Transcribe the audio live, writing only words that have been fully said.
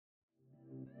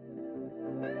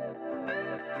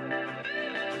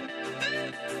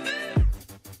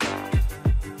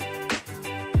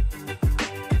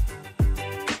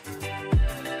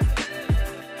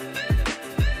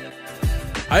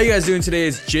How you guys doing today?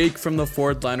 It's Jake from the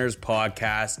Fourth Liners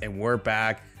podcast, and we're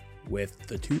back with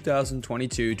the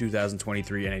 2022-2023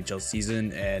 NHL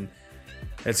season, and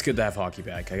it's good to have hockey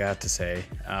back, I got to say.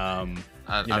 I've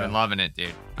been loving it,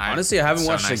 dude. Honestly, I haven't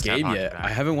watched a game yet. I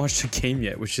haven't watched a game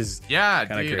yet, which is dude,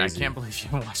 crazy. I can't believe you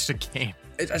haven't watched a game.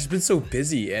 I've just been so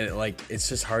busy, and it's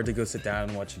just hard to go sit down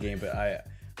and watch a game, but I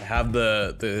have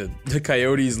the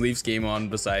Coyotes Leafs game on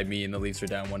beside me, and the Leafs are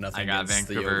down 1-0. I got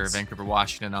Vancouver,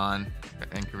 Washington on.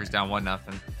 Vancouver's down 1-0.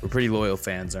 We're pretty loyal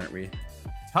fans, aren't we?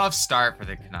 Tough start for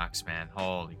the Canucks, man.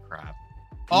 Holy crap.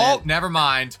 Oh, never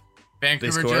mind.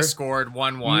 Vancouver just scored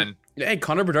 1-1. Hey,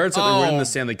 Connor Bedard's up there winning the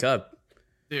Stanley Cup.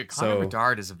 Dude, Connor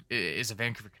Bedard is a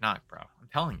Vancouver Canuck, bro. I'm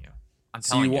telling you.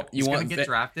 He's going to get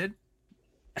drafted.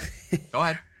 Go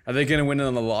ahead. Are they going to win it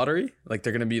on the lottery? Like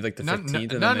they're going to be like the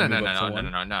 15th?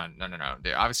 No.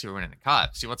 Dude, obviously, we're winning the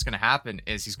cup. See, what's going to happen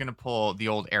is he's going to pull the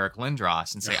old Eric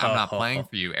Lindros and say, I'm not playing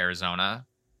for you, Arizona,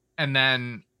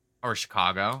 or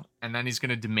Chicago. And then he's going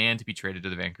to demand to be traded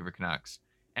to the Vancouver Canucks.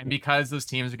 And because those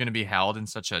teams are going to be held in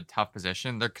such a tough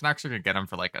position, the Canucks are going to get him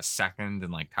for like a second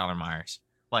and like Tyler Myers.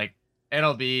 Like,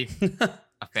 it'll be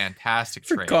a fantastic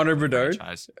for trade. Connor Bedard,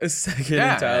 a second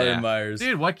and Tyler Myers.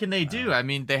 Dude, what can they do? I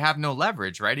mean, they have no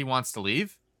leverage, right? He wants to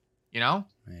leave, He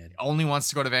only wants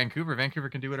to go to Vancouver. Vancouver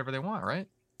can do whatever they want, right?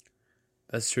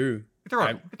 That's true. Throw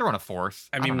in a fourth.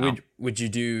 I mean, would you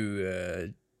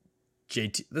do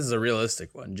JT? This is a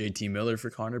realistic one. JT Miller for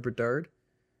Connor Bedard.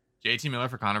 JT Miller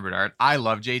for Connor Bedard. I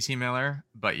love JT Miller,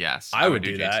 but yes, I would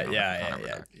do that.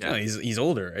 Yeah. No, he's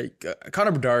older, right?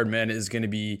 Connor Bedard, man, is going to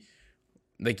be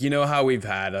like, how we've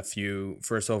had a few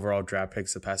first overall draft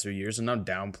picks the past few years, and I'm not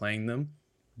downplaying them,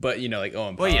 but like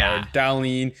Owen Power,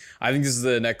 Dahlin. I think this is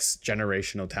the next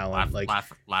generational talent.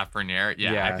 Lafreniere.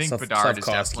 Yeah, I think Bedard is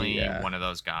definitely one of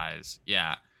those guys.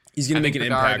 Yeah, he's going to make an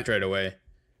impact right away.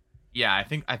 Yeah, I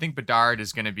think Bedard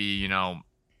is going to be,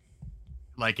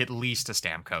 like at least a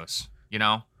Stamkos,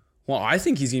 Well, I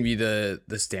think he's going to be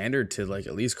the standard to like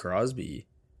at least Crosby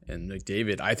and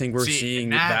McDavid. I think we're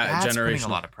seeing that generation. Putting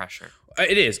a lot of pressure.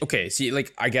 It is. Okay, see,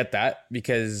 like I get that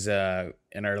because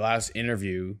in our last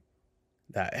interview,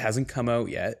 that hasn't come out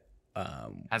yet.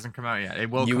 It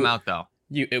will come out though.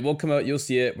 It will come out. You'll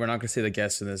see it. We're not going to say the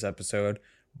guest in this episode,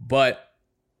 but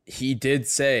he did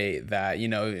say that,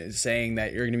 saying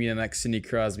that you're going to be the next Sidney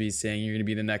Crosby, saying you're going to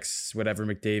be the next whatever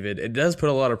McDavid. It does put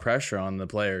a lot of pressure on the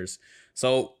players.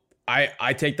 So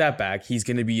I take that back. He's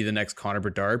going to be the next Connor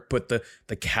Bedard, but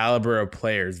the caliber of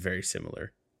player is very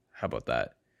similar. How about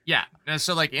that? Yeah.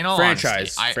 So like in all honesty,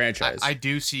 I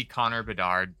do see Connor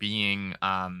Bedard being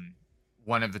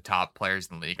one of the top players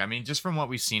in the league. I mean, just from what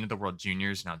we've seen at the World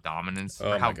Juniors and how dominant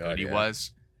or how good he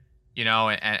was. And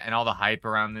all the hype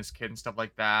around this kid and stuff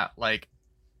like that. Like,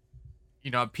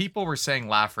 people were saying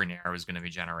Lafreniere was going to be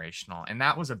generational, and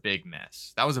that was a big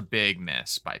miss. That was a big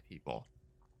miss by people.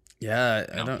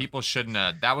 Yeah. People shouldn't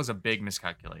have. That was a big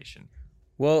miscalculation.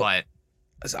 Well, but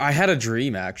I had a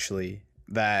dream, actually,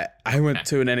 that I went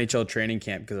to an NHL training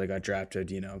camp because I got drafted,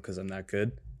 because I'm that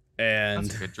good. And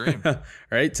that's a good dream.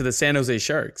 Right? To the San Jose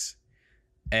Sharks.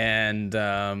 And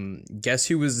guess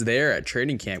who was there at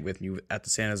training camp with me at the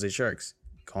San Jose Sharks?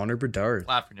 Connor Bedard.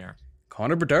 Lafreniere.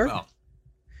 Connor Bedard. Well,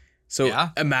 so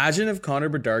imagine if Connor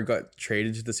Bedard got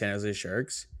traded to the San Jose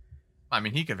Sharks. I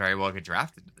mean, he could very well get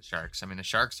drafted to the Sharks. I mean, the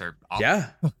Sharks are awful. Yeah,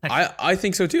 I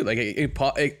think so too. Like it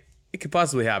could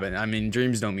possibly happen. I mean,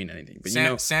 dreams don't mean anything. But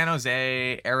San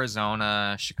Jose,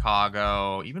 Arizona,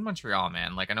 Chicago, even Montreal,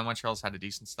 man. Like I know Montreal's had a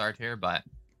decent start here, but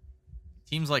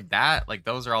teams like that, like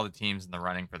those are all the teams in the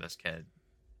running for this kid.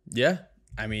 Yeah,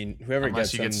 I mean, whoever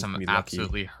unless gets you get some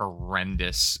absolutely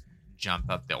horrendous jump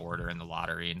up the order in the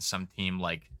lottery, and some team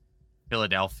like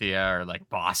Philadelphia or like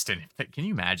Boston. Can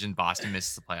you imagine Boston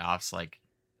misses the playoffs like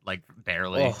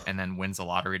barely, and then wins the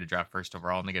lottery to draft first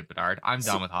overall and they get Bedard? I'm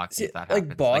done with hockey if that happens.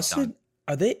 Like Boston,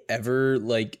 are they ever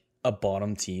like a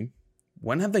bottom team?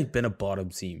 When have they been a bottom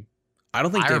team? I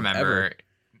don't think I remember.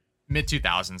 Mid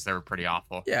 2000s, they were pretty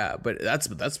awful. Yeah, but that's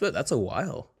a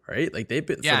while, right? Like they've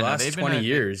been for the last 20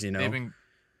 years,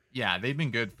 They've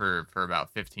been good for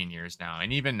about 15 years now,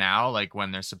 and even now, like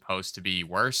when they're supposed to be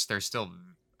worse, they're still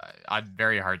a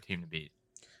very hard team to beat.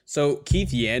 So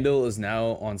Keith Yandel is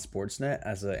now on Sportsnet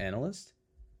as an analyst,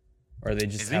 or they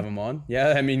just have him on?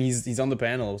 Yeah, I mean he's on the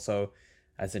panel, so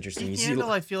that's interesting. Keith Yandel,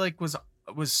 I feel like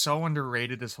was so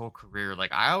underrated this whole career.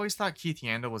 Like I always thought Keith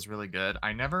Yandel was really good.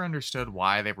 I never understood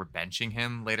why they were benching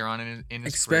him later on in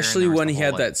his especially career. When he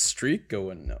had that streak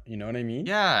going. You know what I mean?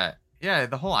 Yeah,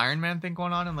 the whole Iron Man thing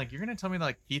going on, and like you're gonna tell me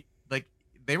like Keith, like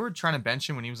they were trying to bench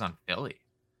him when he was on Philly.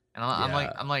 And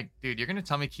I'm like, dude, you're gonna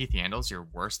tell me Keith Yandle's your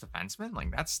worst defenseman?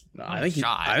 Like that's No, no I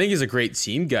think he's a great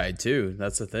team guy too.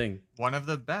 That's the thing. One of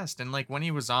the best. And like when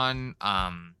he was on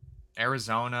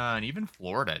Arizona and even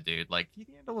Florida, dude, like Keith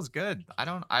Yandle was good.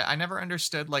 I never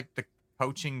understood like the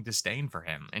coaching disdain for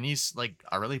him. And he's like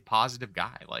a really positive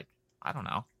guy. Like, I don't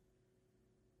know.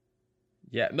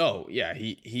 Yeah, no, yeah,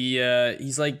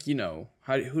 he's like,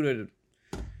 there's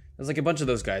like a bunch of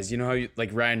those guys. You know how like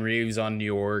Ryan Reeves on New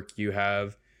York, you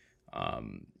have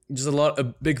just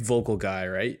a big vocal guy,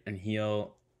 right? And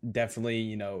he'll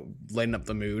definitely, lighten up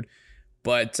the mood.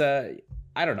 But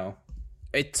I don't know.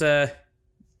 It's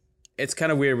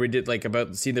kind of weird. We did like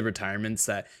about see the retirements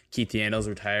that Keith Yandle's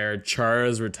retired,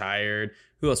 Chara's retired.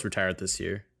 Who else retired this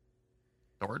year?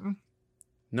 Thornton?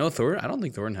 No, Thornton. I don't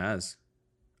think Thornton has.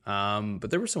 But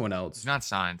there was someone else. He's not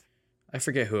signed. I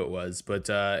forget who it was, but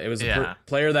it was a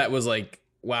player that was like,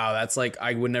 wow, that's like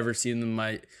I would never see them in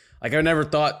my. Like I never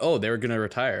thought, oh, they were gonna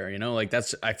retire. Like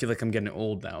that's. I feel like I'm getting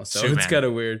old now, so Subban. It's kind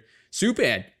of weird.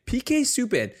 Subban, PK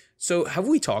Subban. So have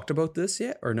we talked about this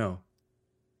yet or no?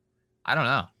 I don't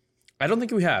know. I don't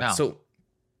think we have. No. So,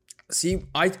 see,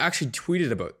 I actually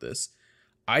tweeted about this.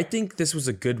 I think this was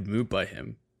a good move by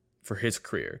him for his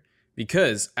career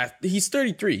because he's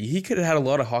 33. He could have had a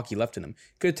lot of hockey left in him.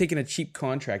 Could have taken a cheap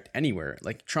contract anywhere.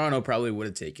 Like Toronto probably would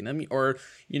have taken him, or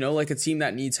like a team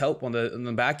that needs help on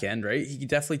the back end, right? He could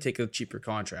definitely take a cheaper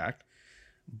contract.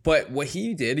 But what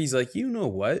he did, he's like, you know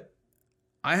what?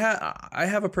 I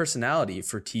have a personality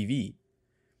for TV.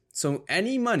 So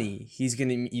any money, he's going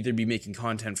to either be making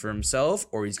content for himself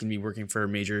or he's going to be working for a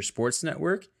major sports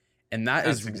network. And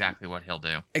that's exactly what he'll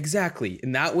do. Exactly.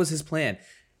 And that was his plan.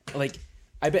 Like,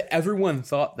 I bet everyone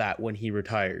thought that when he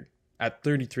retired at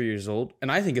 33 years old. And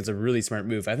I think it's a really smart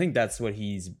move. I think that's what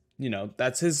he's,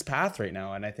 that's his path right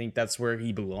now. And I think that's where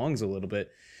he belongs a little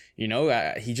bit.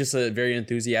 He's just a very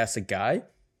enthusiastic guy.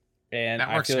 And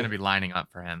network's going to be lining up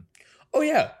for him. Oh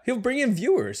yeah, he'll bring in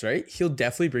viewers, right? He'll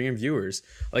definitely bring in viewers.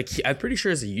 Like I'm pretty sure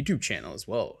it's a YouTube channel as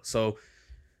well. So,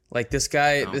 like this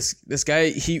guy, this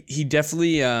guy, he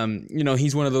definitely,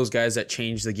 he's one of those guys that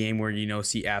changed the game where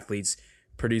see athletes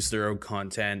produce their own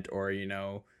content, or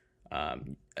you're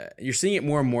seeing it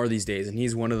more and more these days, and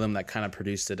he's one of them that kind of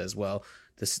produced it as well.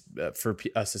 This for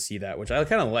us to see that, which I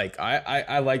kind of like.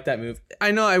 I like that move.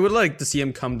 I know I would like to see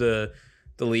him come to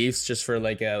the Leafs just for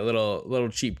like a little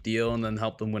cheap deal and then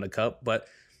help them win a cup,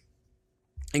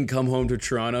 and come home to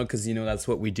Toronto because that's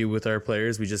what we do with our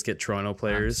players. We just get Toronto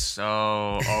players.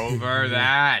 I'm so over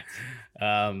that.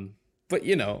 But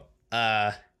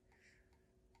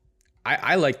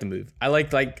I like the move. I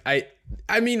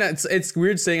mean it's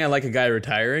weird saying I like a guy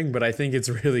retiring, but I think it's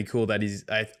really cool that he's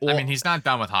not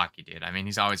done with hockey, dude. I mean,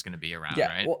 he's always going to be around,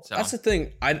 right? Well, so that's the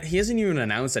thing. He hasn't even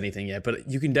announced anything yet, but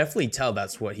you can definitely tell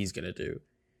that's what he's going to do.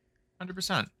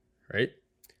 100%. Right?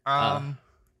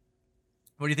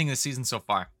 What do you think of the season so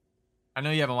far? I know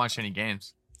you haven't watched any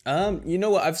games. You know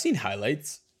what? I've seen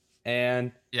highlights,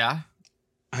 and yeah.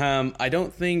 I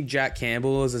don't think Jack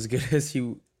Campbell is as good as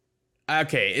he.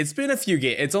 Okay, it's been a few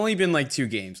games. It's only been like 2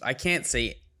 games. I can't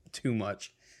say too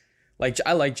much. Like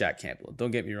I like Jack Campbell.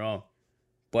 Don't get me wrong,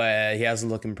 but he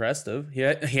hasn't looked impressive.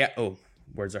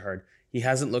 Words are hard. He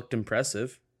hasn't looked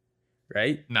impressive,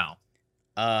 right? No.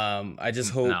 I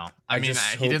just hope. No,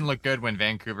 he didn't look good when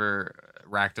Vancouver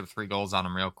racked up 3 goals on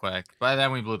him real quick, but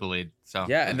then we blew the lead. So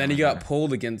yeah, and then he got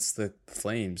pulled against the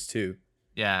Flames too.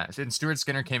 Yeah, and Stuart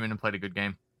Skinner came in and played a good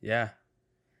game. Yeah,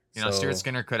 Stuart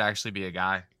Skinner could actually be a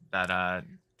guy that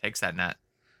takes that net.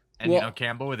 And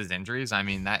Campbell with his injuries, I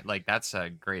mean that's a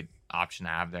great option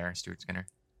to have there, Stuart Skinner.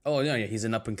 Oh no, yeah, he's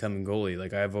an up and coming goalie.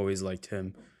 Like I've always liked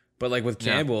him, but like with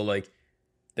Campbell,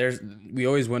 we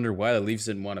always wonder why the Leafs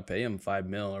didn't want to pay him $5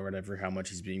 million or whatever, how much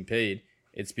he's being paid.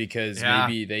 It's because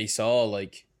maybe they saw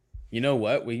like, you know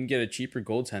what, we can get a cheaper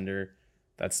goaltender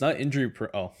that's not injury prone.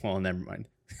 Oh, well, never mind.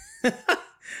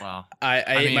 Well, I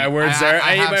ate my words there.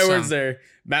 I ate my words there.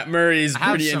 Matt Murray is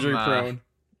pretty injury prone.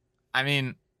 I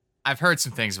mean, I've heard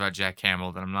some things about Jack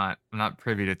Campbell that I'm not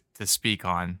privy to speak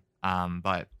on.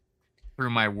 But through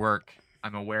my work,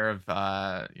 I'm aware of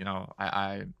I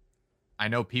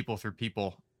know people through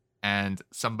people, and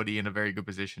somebody in a very good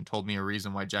position told me a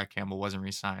reason why Jack Campbell wasn't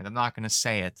re-signed. I'm not going to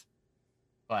say it,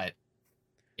 but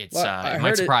it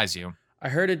might surprise you. I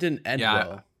heard it didn't end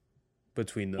well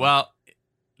between them. Well,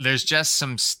 there's just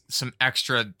some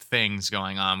extra things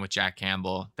going on with Jack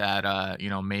Campbell that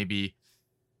maybe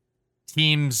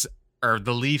teams or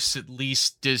the Leafs at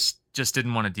least just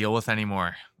didn't want to deal with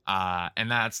anymore.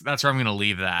 And that's where I'm going to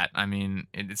leave that. I mean,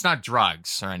 it's not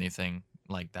drugs or anything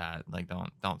like that. Like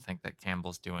don't think that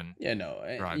Campbell's doing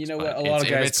drugs, you know what, a lot of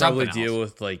guys probably deal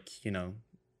with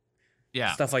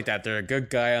Yeah. stuff like that. They're a good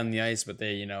guy on the ice, but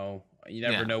they, you never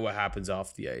Yeah. know what happens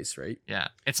off the ice, right? Yeah.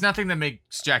 It's nothing that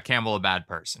makes Jack Campbell a bad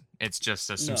person. It's just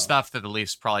some No. stuff that the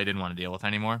Leafs probably didn't want to deal with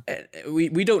anymore. And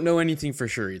we don't know anything for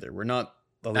sure either. We're not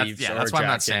the Leafs. That's or why I'm Jack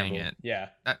not saying Campbell. it.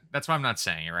 Yeah. That's why I'm not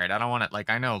saying it, right? I don't want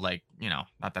to, I know,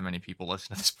 not that many people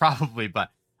listen to this probably, but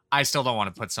I still don't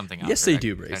want to put something out Yes, there they that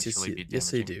do, could Brace. potentially be Yes,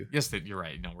 they damaging. do. Yes, you're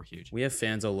right. No, we're huge. We have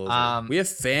fans all over. We have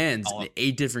fans in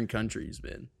 8 different countries,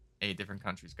 man. 8 different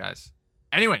countries, guys.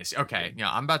 Anyways, okay. Yeah,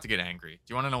 I'm about to get angry. Do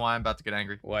you want to know why I'm about to get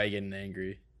angry? Why are you getting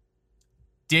angry?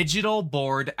 Digital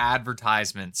board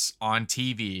advertisements on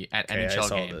TV at NHL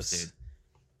games, dude.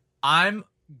 I'm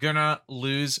gonna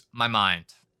lose my mind.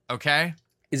 Okay.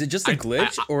 Is it just a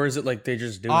glitch, or is it like they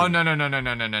just doing? Oh no.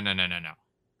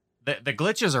 The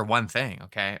glitches are one thing.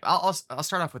 Okay. I'll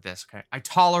start off with this. Okay. I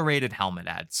tolerated helmet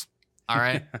ads. All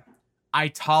right. I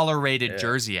tolerated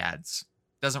jersey ads.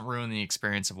 Doesn't ruin the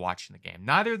experience of watching the game.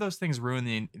 Neither of those things ruin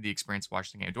the experience of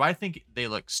watching the game. Do I think they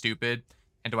look stupid?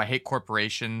 And do I hate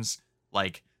corporations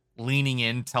like leaning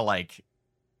into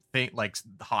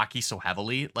hockey so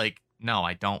heavily? Like, no,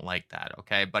 I don't like that.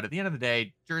 Okay. But at the end of the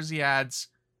day, jersey ads,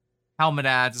 helmet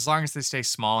ads, as long as they stay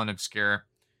small and obscure,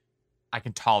 I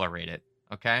can tolerate it.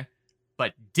 Okay.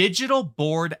 But digital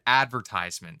board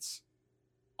advertisements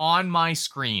on my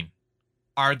screen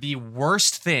are the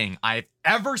worst thing I've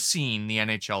ever seen the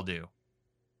NHL do.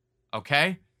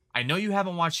 Okay? I know you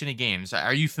haven't watched any games.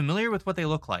 Are you familiar with what they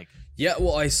look like? Yeah,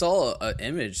 well, I saw an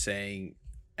image saying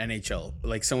NHL.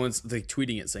 Like someone's like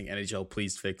tweeting it saying NHL,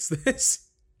 please fix this.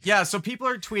 Yeah, so people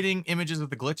are tweeting images of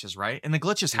the glitches, right? And the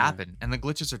glitches happen, and the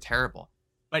glitches are terrible.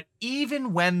 But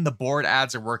even when the board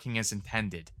ads are working as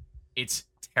intended, it's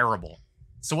terrible.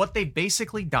 So what they've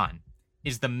basically done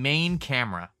is the main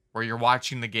camera where you're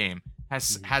watching the game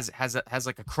has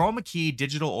like a chroma key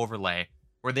digital overlay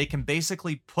where they can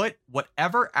basically put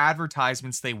whatever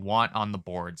advertisements they want on the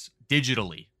boards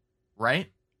digitally,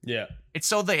 right? Yeah. It's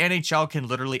so the NHL can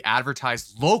literally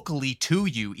advertise locally to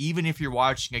you, even if you're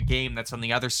watching a game that's on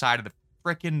the other side of the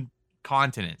frickin'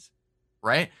 continent,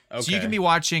 right? Okay. So you can be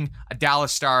watching a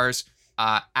Dallas Stars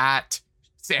at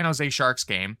San Jose Sharks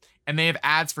game, and they have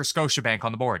ads for Scotiabank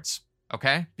on the boards,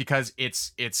 okay? Because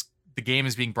it's the game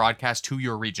is being broadcast to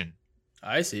your region.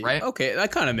 I see. Right? Okay,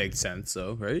 that kind of makes sense,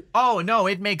 though, right? Oh, no,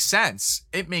 it makes sense.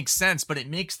 It makes sense, but it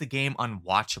makes the game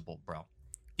unwatchable, bro.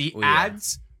 The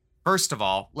ads, first of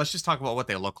all, let's just talk about what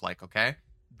they look like, okay?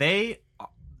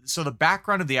 So the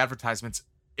background of the advertisements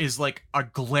is like a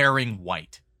glaring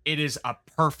white. It is a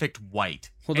perfect white.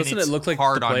 Well, doesn't it look like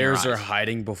the players are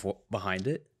hiding behind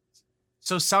it?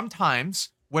 So sometimes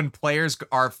when players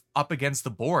are up against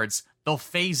the boards, they'll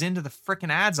phase into the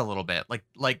freaking ads a little bit.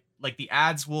 Like the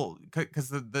ads will, because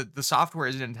the software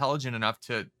isn't intelligent enough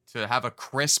to have a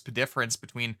crisp difference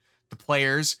between the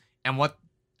players and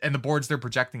the boards they're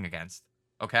projecting against.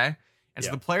 Okay. And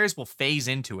so the players will phase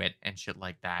into it and shit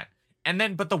like that. And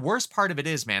then, but the worst part of it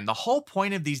is, man, the whole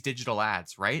point of these digital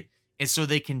ads, right, is so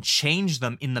they can change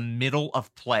them in the middle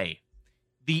of play.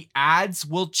 The ads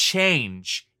will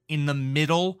change in the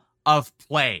middle of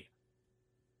play.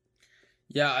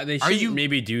 Yeah, they should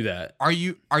maybe do that. Are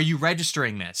you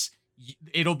registering this?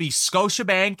 It'll be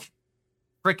Scotiabank.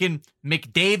 Frickin'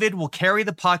 McDavid will carry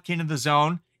the puck into the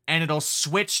zone, and it'll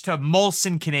switch to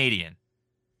Molson Canadian.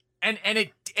 And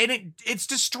it's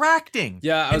distracting.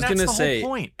 Yeah, I was gonna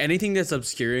say anything that's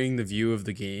obscuring the view of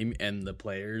the game and the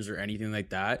players or anything like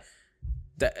that,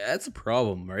 that's a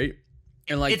problem, right?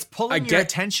 And like it's pulling your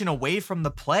attention away from the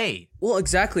play. Well,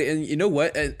 exactly. And you know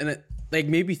what? And like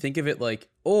maybe think of it like,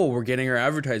 oh, we're getting our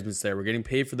advertisements there. We're getting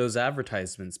paid for those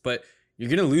advertisements, but you're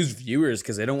gonna lose viewers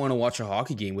because they don't want to watch a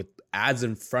hockey game with ads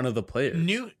in front of the players.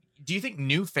 Do you think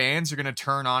new fans are gonna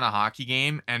turn on a hockey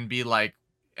game and be like,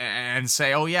 and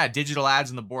say, oh yeah, digital ads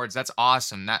on the boards, that's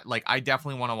awesome. That like I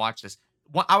definitely want to watch this.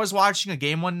 I was watching a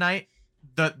game one night,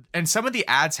 and some of the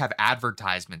ads have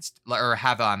advertisements or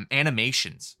have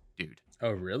animations, dude.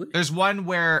 Oh really? There's one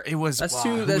where it was that's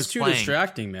too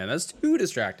distracting, man. That's too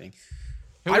distracting.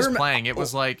 Who was playing? It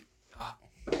was like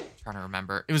I'm trying to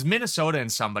remember. It was Minnesota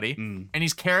and somebody, and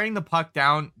he's carrying the puck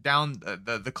down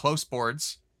the close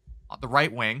boards, the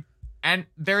right wing, and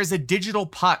there is a digital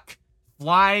puck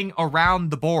flying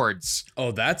around the boards.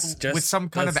 Oh, that's just with some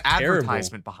kind of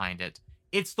advertisement behind it.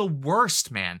 It's the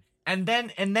worst, man. And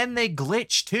then they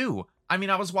glitch too. I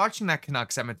mean, I was watching that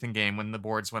Canucks Edmonton game when the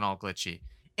boards went all glitchy,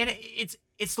 and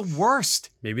it's the worst.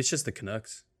 Maybe it's just the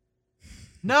Canucks.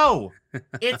 No,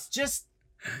 it's just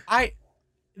I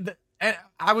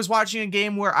was watching a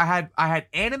game where I had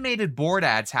animated board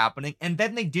ads happening, and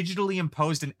then they digitally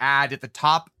imposed an ad at the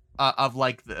top of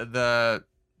like the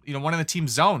one of the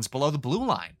team's zones below the blue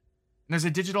line. there's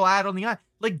a digital ad on the eye.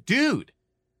 Like, dude,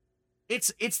 it's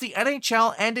the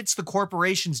NHL and it's the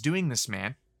corporations doing this,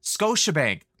 man.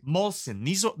 Scotiabank, Molson,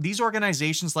 these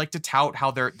organizations like to tout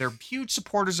how they're huge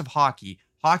supporters of hockey.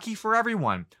 Hockey for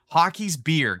everyone. Hockey's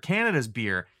beer, Canada's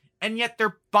beer. And yet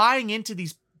they're buying into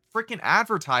these freaking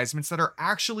advertisements that are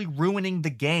actually ruining the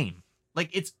game.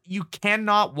 Like, you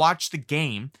cannot watch the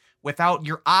game without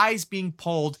your eyes being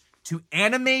pulled to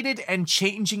animated and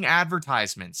changing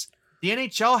advertisements. The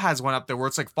NHL has one up there where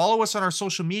it's like, follow us on our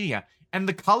social media. And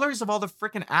the colors of all the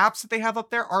freaking apps that they have up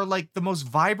there are like the most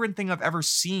vibrant thing I've ever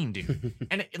seen, dude.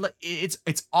 And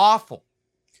it's awful.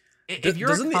 If you're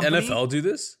Doesn't the NFL do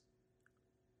this?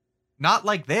 Not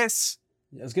like this.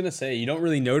 I was gonna say, you don't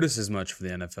really notice as much for the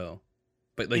NFL,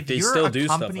 but like they still do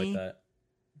stuff like that.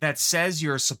 That says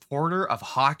you're a supporter of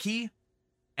hockey,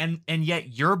 and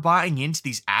yet you're buying into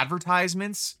these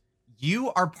advertisements.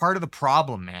 You are part of the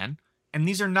problem, man. And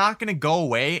these are not going to go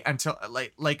away until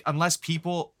like unless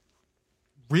people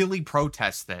really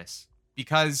protest this,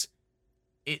 because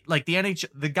it, like, the NHL,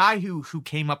 the guy who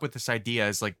came up with this idea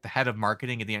is like the head of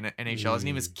marketing at the NHL. His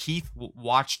name is Keith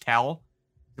Wachtel.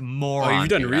 You've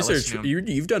done research.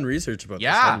 You've done research about this,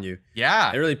 haven't you?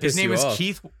 Yeah. It really pissed you off.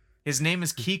 His name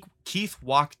is Keith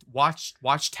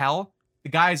Wachtel. The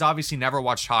guy has obviously never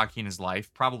watched hockey in his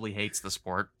life. Probably hates the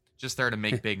sport. Just there to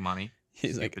make big money.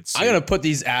 He's like, I'm gonna put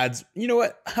these ads. You know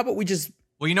what? How about we just?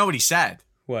 Well, you know what he said.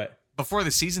 What? Before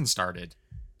the season started,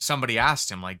 somebody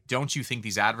asked him, like, don't you think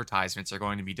these advertisements are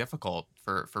going to be difficult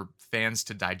for fans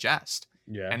to digest?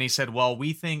 Yeah. And he said, well,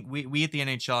 we think we at the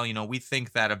NHL, we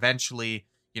think that eventually,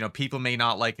 people may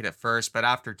not like it at first, but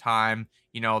after time,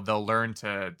 they'll learn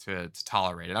to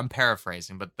tolerate it. I'm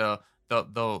paraphrasing, but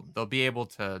they'll be able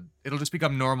to. It'll just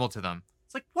become normal to them.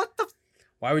 It's like, what the?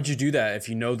 Why would you do that if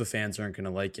you know the fans aren't going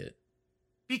to like it?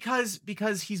 Because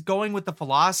he's going with the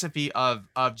philosophy of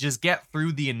just get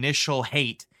through the initial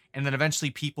hate, and then eventually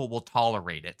people will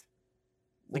tolerate it.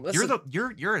 Like, well,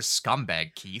 you're a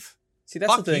scumbag, Keith. See,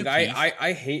 that's the thing.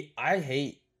 I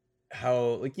hate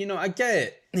how, like, I get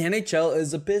it. The NHL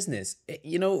is a business.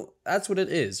 That's what it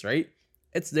is, right?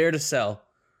 It's there to sell.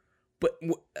 But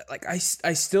like,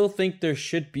 I still think there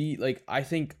should be, like, I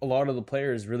think a lot of the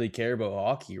players really care about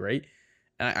hockey, right?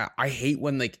 And I hate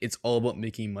when, like, it's all about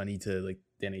making money to, like,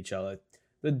 the NHL.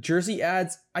 The jersey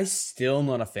ads, I still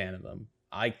not a fan of them.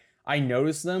 I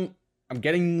notice them. I'm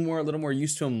getting a little more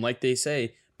used to them, like they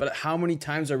say. But how many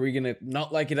times are we gonna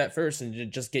not like it at first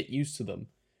and just get used to them,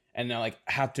 and now, like,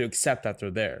 have to accept that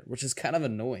they're there, which is kind of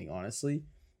annoying, honestly,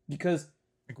 because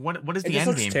like, what is the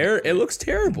end game? It looks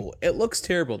terrible. It looks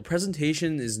terrible. The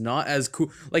presentation is not as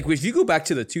cool. Like, if you go back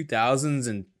to the 2000s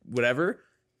and whatever,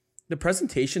 the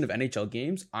presentation of NHL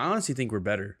games, I honestly think were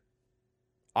better.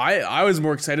 I was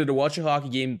more excited to watch a hockey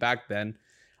game back then.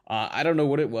 I don't know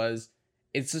what it was.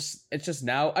 It's just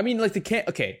now. I mean, like,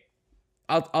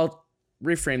 I'll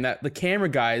reframe that. The camera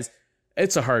guys,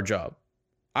 it's a hard job.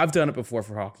 I've done it before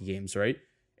for hockey games, right?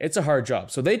 It's a hard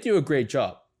job. So they do a great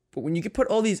job. But when you can put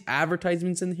all these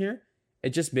advertisements in here, it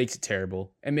just makes it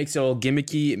terrible. It makes it all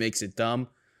gimmicky. It makes it dumb.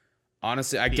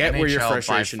 Honestly, I get where your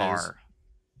frustration is.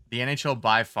 The NHL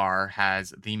by far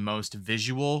has the most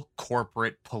visual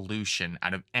corporate pollution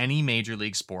out of any major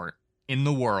league sport in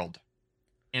the world.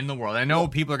 I know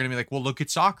people are going to be like, well, look at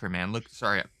soccer, man.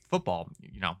 Football,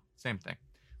 same thing.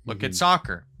 Look at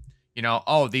soccer.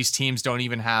 These teams don't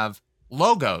even have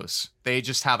logos. They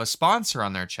just have a sponsor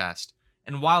on their chest.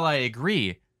 And while I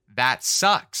agree, that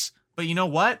sucks. But you know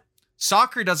what?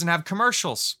 Soccer doesn't have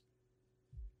commercials.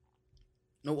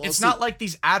 No, well, it's not like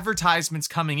these advertisements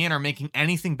coming in are making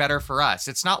anything better for us.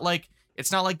 It's not like the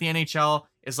NHL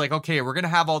is like, okay, we're going to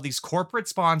have all these corporate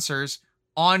sponsors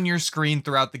on your screen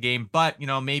throughout the game, but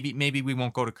maybe we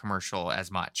won't go to commercial as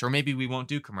much, or maybe we won't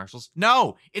do commercials.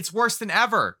 No, it's worse than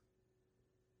ever.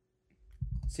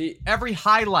 See, every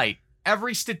highlight,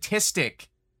 every statistic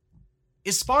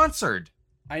is sponsored.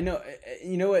 I know.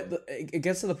 You know what? It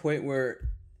gets to the point where,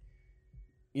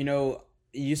 you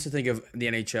used to think of the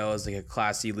NHL as like a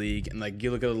classy league, and like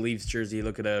you look at a Leafs jersey, you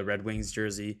look at a Red Wings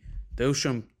jersey, those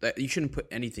you shouldn't put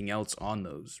anything else on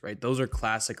those, right? Those are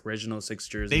classic original 6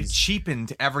 jerseys. They've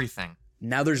cheapened everything.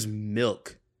 Now there's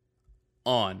milk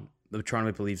on the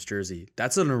Toronto Maple Leafs jersey.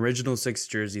 That's an original 6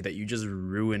 jersey that you just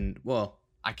ruined. Well,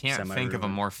 I can't think of a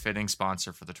more fitting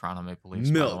sponsor for the Toronto Maple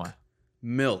Leafs.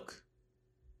 Milk.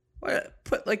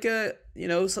 Put like a,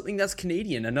 something that's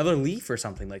Canadian, another leaf or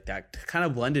something like that, to kind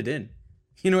of blend it in.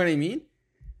 You know what I mean?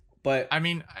 But I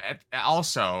mean,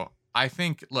 also, I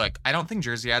think, look, I don't think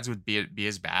jersey ads would be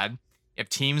as bad if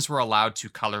teams were allowed to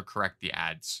color correct the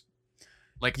ads.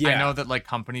 Like, I Yeah. know that like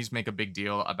companies make a big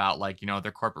deal about like,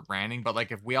 their corporate branding, but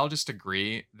like if we all just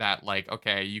agree that like,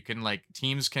 okay, you can like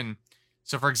teams can.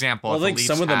 So for example, Well, if I the think Leafs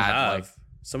some of them had have. like,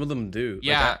 Some of them do. Like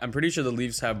yeah, I'm pretty sure the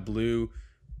Leafs have blue,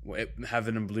 have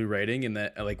it in blue writing, and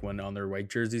that like one on their white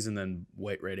jerseys, and then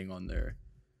white writing on their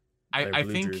I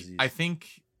blue think jerseys. I think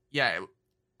yeah.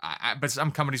 But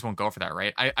some companies won't go for that,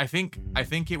 right? I think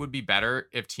it would be better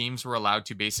if teams were allowed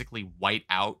to basically white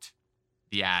out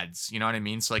the ads. You know what I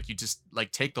mean? So like you just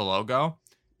like take the logo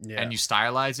Yeah. and you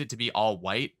stylize it to be all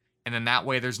white, and then that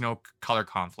way there's no color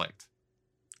conflict.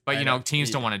 But teams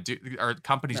don't want to do, or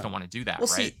companies don't want to do that, Well,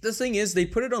 right? see, the thing is, they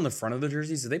put it on the front of the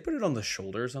jerseys. If they put it on the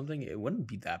shoulder or something, it wouldn't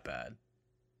be that bad.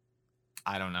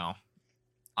 I don't know.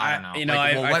 I don't know.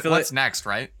 I feel what's like, next,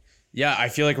 right? Yeah, I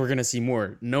feel like we're gonna see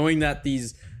more. Knowing that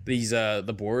these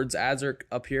the boards ads are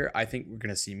up here, I think we're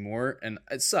gonna see more, and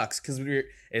it sucks because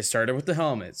it started with the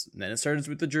helmets, and then it started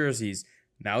with the jerseys.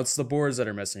 Now it's the boards that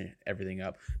are messing everything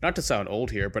up. Not to sound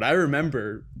old here, but I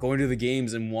remember going to the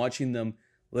games and watching them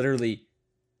literally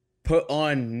put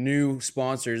on new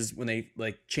sponsors when they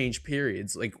like change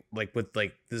periods, like with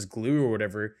like this glue or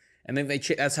whatever, and then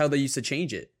that's how they used to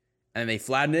change it, and they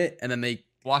flatten it, and then they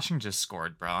Washington just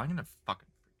scored, bro. I'm gonna fucking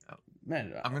freak out.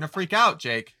 man, I'm gonna freak out,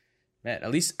 Jake. man. At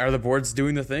least are the boards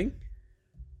doing the thing?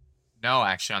 No,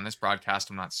 actually, on this broadcast,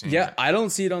 I'm not seeing Yeah, it. I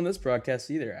don't see it on this broadcast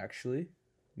either. Actually,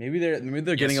 maybe they're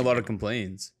getting a lot of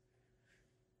complaints.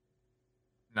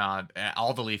 No,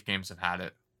 all the Leaf games have had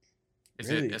it. Is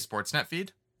Really? it a Sportsnet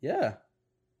feed? Yeah,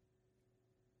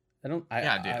 dude. Let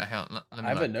me I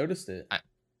haven't noticed it.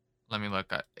 Let me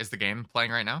look. Is the game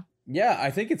playing right now? Yeah, I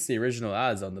think it's the original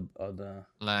ads on the.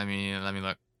 Let me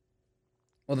look.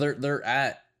 Well, they're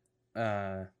at.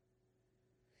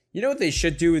 You know what they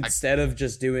should do instead of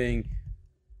just doing,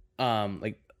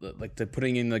 like the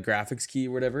putting in the graphics key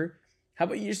or whatever. How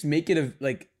about you just make it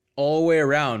like all the way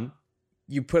around?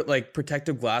 You put like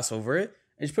protective glass over it,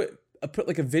 and just put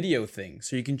like a video thing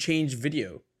so you can change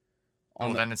video.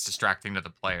 Then it's distracting to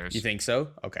the players. You think so?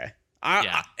 Okay.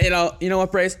 Yeah. You know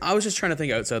what, Bryce? I was just trying to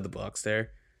think outside the box there.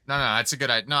 No, that's a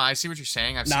good idea. No, I see what you're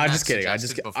saying. I've seen I'm that just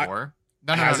kidding. before.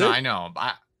 No, I know.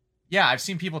 Yeah, I've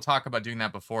seen people talk about doing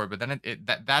that before, but then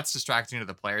that's distracting to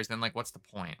the players. Then like, what's the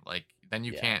point? Like, then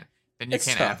you can't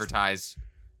tough. advertise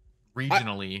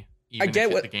regionally, even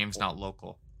if the game's not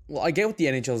local. Well, I get what the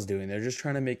NHL is doing. They're just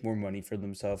trying to make more money for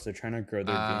themselves. They're trying to grow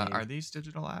their game. Are these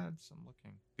digital ads? I'm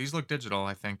looking. These look digital,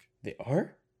 I think. They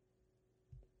are?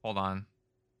 Hold on.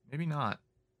 Maybe not.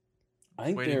 I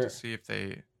think waiting they're to see if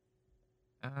they.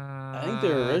 I think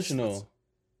they're original.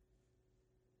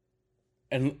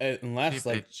 And unless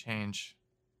they change.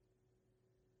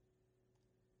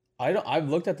 I've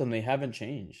looked at them. They haven't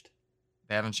changed.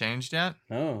 They haven't changed yet?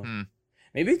 No.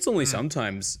 Maybe it's only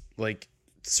sometimes like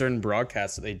certain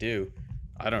broadcasts that they do.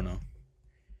 I don't know.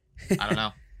 I don't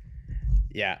know.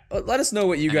 Yeah. Let us know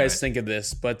what you guys think of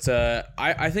this. But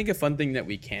I think a fun thing that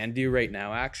we can do right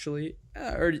now, actually,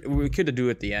 or we could do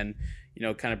at the end,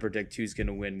 kind of predict who's going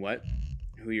to win what,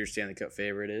 who your Stanley Cup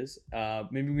favorite is.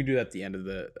 Maybe we can do that at the end of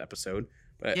the episode.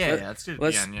 But let's do it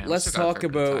at the end. Yeah, let's talk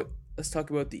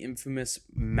about the infamous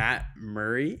Matt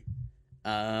Murray.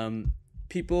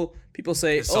 People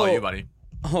say, I saw you, buddy.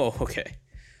 Oh, okay.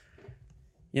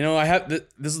 I have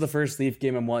this is the first Leaf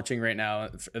game I'm watching right now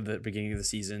at the beginning of the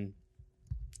season.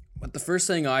 But the first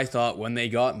thing I thought when they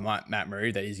got Matt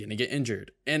Murray that he's gonna get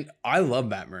injured, and I love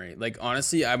Matt Murray. Like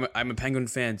honestly, I'm a Penguin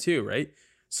fan too, right?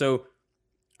 So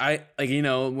I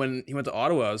when he went to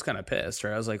Ottawa, I was kind of pissed,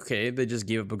 right? I was like, okay, they just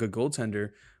gave up a good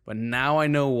goaltender, but now I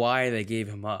know why they gave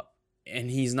him up, and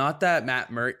he's not that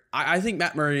Matt Murray. I think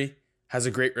Matt Murray has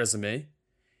a great resume,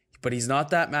 but he's not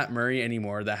that Matt Murray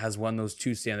anymore that has won those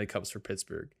 2 Stanley Cups for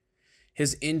Pittsburgh.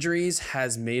 His injuries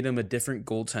has made him a different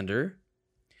goaltender.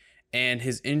 And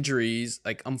his injuries,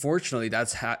 like unfortunately,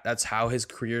 that's how his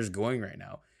career is going right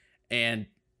now. And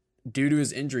due to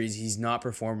his injuries, he's not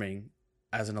performing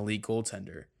as an elite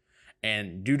goaltender.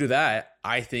 And due to that,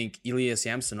 I think Ilya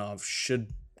Samsonov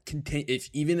should continue.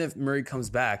 Even if Murray comes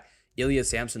back, Ilya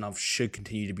Samsonov should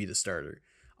continue to be the starter.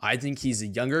 I think he's a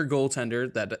younger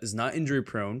goaltender that is not injury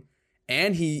prone,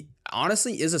 and he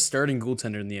honestly is a starting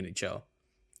goaltender in the NHL.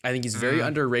 I think he's very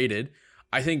underrated.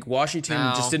 I think Washington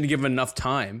just didn't give him enough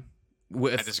time.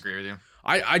 I disagree with you.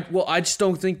 I just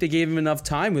don't think they gave him enough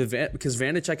time because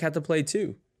Vanacek had to play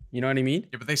too. You know what I mean?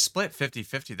 Yeah, but they split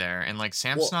 50-50 there, and like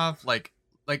Samsonov,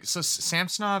 so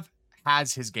Samsonov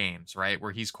has his games, right,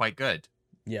 where he's quite good.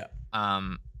 Yeah.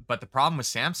 But the problem with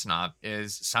Samsonov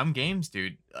is some games,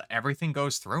 dude, everything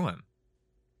goes through him.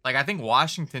 Like I think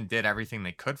Washington did everything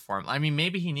they could for him. I mean,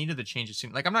 maybe he needed the change of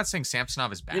scene. Like I'm not saying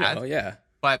Samsonov is bad. Yeah.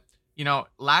 But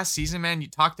last season, man, you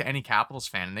talk to any Capitals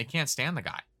fan and they can't stand the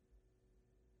guy.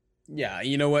 Yeah,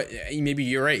 you know what? Maybe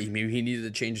you're right. Maybe he needed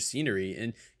to change the scenery,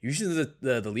 and usually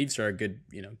the Leafs are a good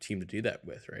team to do that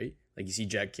with, right? Like you see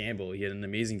Jack Campbell, he had an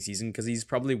amazing season because he's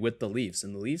probably with the Leafs,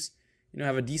 and the Leafs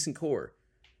have a decent core.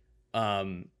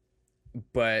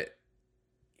 But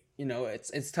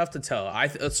it's tough to tell.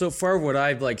 So far what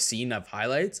I've seen of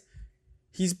highlights,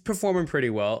 he's performing pretty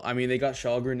well. I mean, they got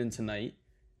Shalgren in tonight.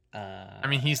 I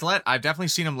mean, I've definitely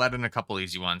seen him let in a couple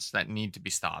easy ones that need to be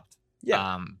stopped.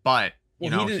 Yeah. But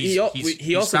he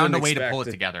also found a way to pull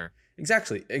it together.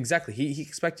 Exactly. He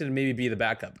expected to maybe be the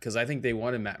backup because I think they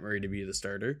wanted Matt Murray to be the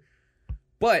starter.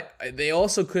 But they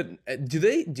also couldn't. Do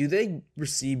they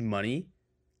receive money?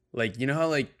 How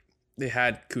they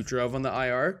had Kucherov on the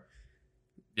IR?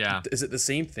 Yeah. Is it the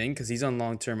same thing? Because he's on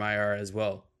long-term IR as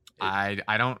well. I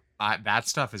don't. That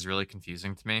stuff is really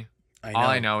confusing to me. All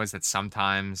I know is that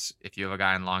sometimes if you have a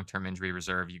guy in long-term injury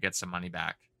reserve, you get some money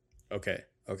back. Okay.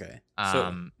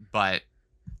 But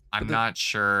I'm not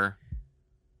sure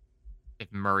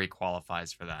if Murray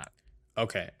qualifies for that.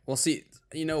 Okay. Well, see,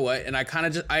 you know what? And I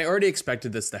already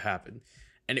expected this to happen.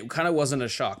 And it kind of wasn't a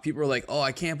shock. People were like, oh,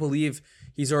 I can't believe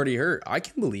he's already hurt. I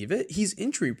can believe it. He's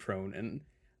injury prone. And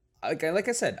like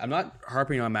I said, I'm not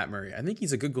harping on Matt Murray. I think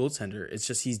he's a good goaltender. It's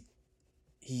just I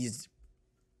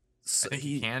think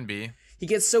he can be. He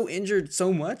gets so injured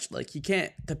so much, he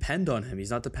can't depend on him.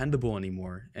 He's not dependable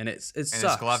anymore. And it sucks.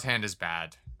 His glove hand is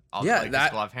bad. His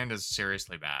glove hand is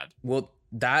seriously bad. Well,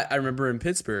 that I remember in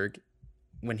Pittsburgh,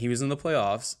 when he was in the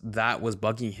playoffs, that was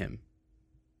bugging him.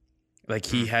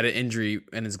 He had an injury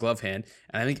in his glove hand,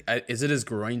 and I think is it his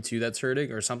groin too that's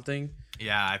hurting or something?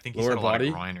 Yeah, I think he's got a lot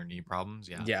of groin or knee problems.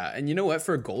 Yeah. Yeah, and you know what?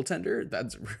 For a goaltender,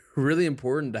 that's really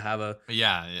important to have a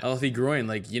healthy groin.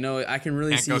 I can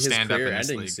really see his career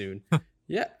ending soon.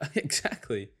 Yeah,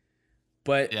 exactly.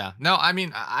 But yeah, no, I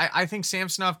mean, I think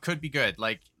Samsonov could be good.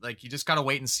 You just gotta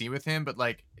wait and see with him. But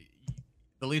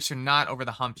the Leafs are not over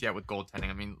the hump yet with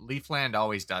goaltending. I mean, Leafland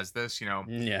always does this.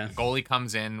 Yeah. Goalie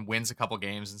comes in, wins a couple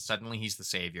games, and suddenly he's the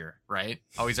savior, right?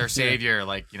 Oh, he's our savior.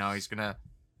 He's gonna,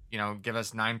 give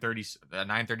us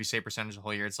 930 save percentage the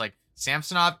whole year. It's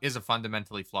Samsonov is a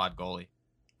fundamentally flawed goalie,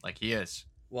 he is.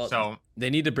 Well, so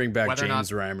they need to bring back James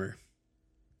Reimer.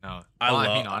 No,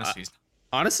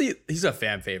 honestly, he's a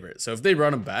fan favorite. So if they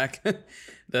run him back,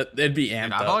 they'd be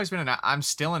amped up. I'm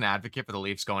still an advocate for the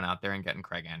Leafs going out there and getting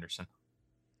Craig Anderson.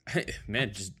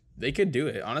 Man, they could do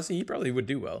it. Honestly, he probably would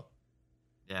do well.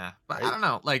 Yeah, but right? I don't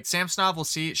know. Samsonov, we'll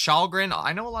see. Shalgren,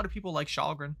 I know a lot of people like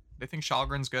Shalgren. They think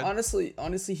Shalgren's good. Honestly,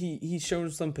 he's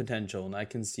shown some potential, and I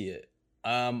can see it.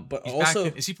 But he's also,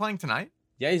 is he playing tonight?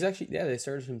 Yeah, they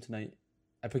started him tonight.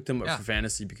 I picked him up for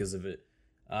fantasy because of it.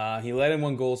 He let in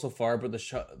one goal so far, but the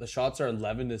shots are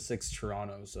 11-6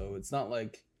 Toronto, so it's not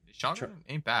like Shalgren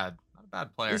ain't bad. Not a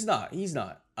bad player. He's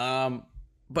not.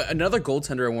 But another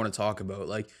goaltender I want to talk about,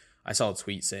 I saw a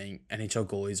tweet saying NHL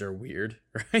goalies are weird,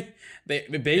 right? They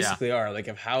basically are,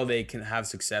 of how they can have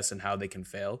success and how they can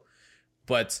fail.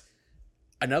 But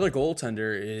another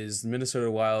goaltender is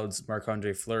Minnesota Wild's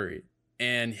Marc-Andre Fleury,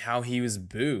 and how he was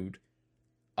booed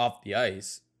off the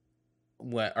ice.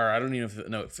 Or I don't even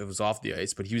know if it was off the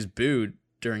ice, but he was booed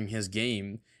during his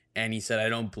game, and he said, "I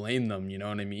don't blame them." You know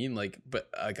what I mean?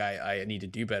 I need to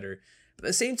do better. But at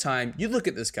the same time, you look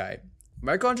at this guy.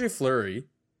 Marc-Andre Fleury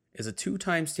is a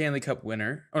 2-time Stanley Cup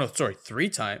winner. Oh, no, sorry,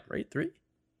 3-time, right? Three?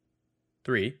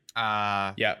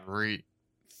 Yeah. 3.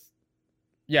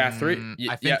 Yeah, 3.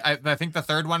 I think the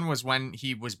third one was when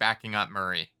he was backing up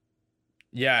Murray.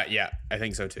 Yeah, I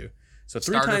think so too. So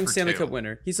 3-time Stanley Cup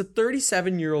winner. He's a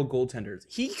 37-year-old goaltender.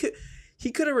 He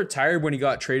could have retired when he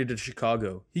got traded to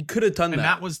Chicago. He could have done that. And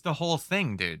that was the whole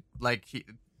thing, dude.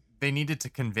 They needed to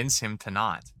convince him to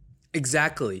not.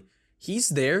 Exactly. He's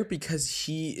there because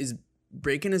he is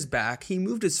breaking his back. He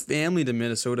moved his family to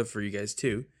Minnesota for you guys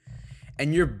too.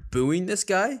 And you're booing this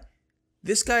guy?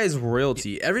 This guy is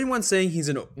royalty. Everyone's saying he's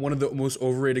one of the most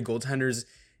overrated goaltenders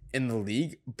in the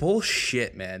league.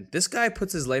 Bullshit, man. This guy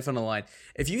puts his life on the line.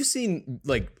 If you've seen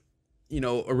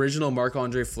original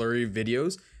Marc-Andre Fleury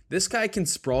videos, this guy can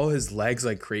sprawl his legs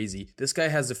like crazy. This guy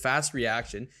has a fast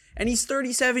reaction, and he's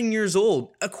 37 years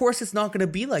old. Of course, it's not going to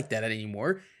be like that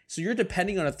anymore. So you're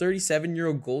depending on a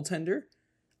 37-year-old goaltender.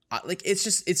 It's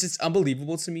just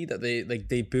unbelievable to me that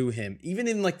they boo him. Even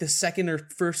in the second or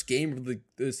first game of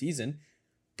the season,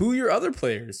 boo your other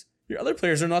players. Your other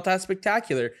players are not that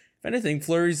spectacular. If anything,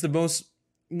 Fleury's the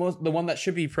one that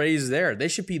should be praised there. They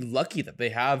should be lucky that they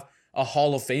have a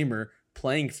Hall of Famer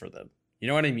playing for them. You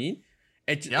know what I mean?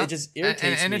 It just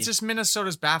irritates and me. it's just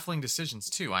Minnesota's baffling decisions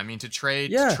too. I mean, to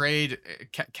trade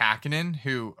Kakinen,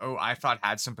 who I thought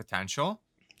had some potential,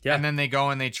 and then they go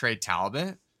and they trade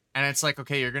Talbot, and it's like,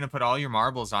 okay, you're gonna put all your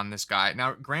marbles on this guy.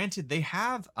 Now, granted, they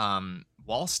have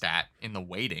Wallstat in the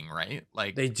waiting, right?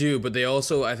 Like they do, but they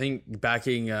also, I think,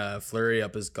 backing Fleury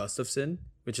up as Gustafsson,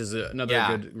 which is another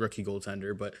good rookie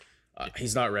goaltender, but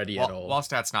he's not ready at all.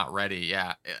 Wallstat's not ready,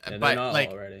 but not like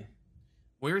all ready.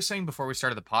 We were saying before we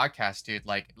started the podcast, dude,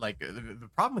 like the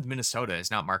problem with Minnesota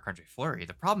is not Marc-Andre Fleury.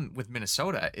 The problem with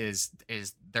Minnesota is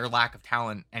their lack of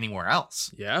talent anywhere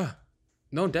else. Yeah.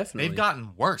 No, definitely. They've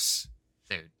gotten worse,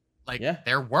 dude. Like,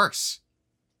 they're worse.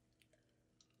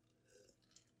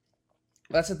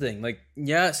 That's the thing. Like,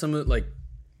 some of, like,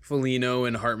 Foligno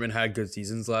and Hartman had good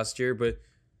seasons last year, but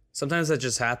sometimes that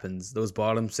just happens. Those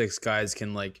bottom six guys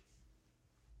can, like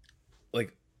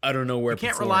I don't know where you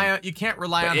can't rely on it's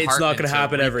Hartman. It's not going to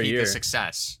happen every year.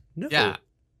 Success. No. Yeah.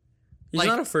 He's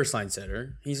not a first line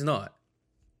center. He's not.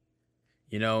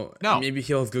 No. Maybe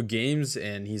he'll have good games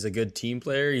and he's a good team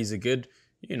player. He's a good,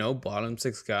 bottom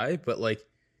six guy, but like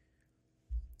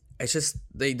it's just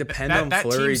they depend on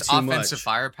Fleury too much. Offensive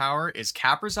firepower is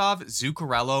Kaprizov,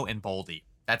 Zuccarello, and Boldy.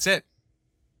 That's it.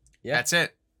 Yeah. That's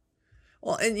it.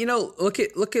 Well, and look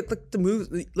at the moves.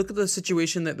 Look at the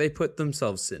situation that they put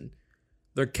themselves in.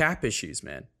 They're cap issues,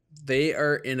 man. They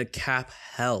are in a cap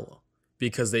hell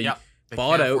because they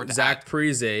bought out Zach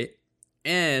Parise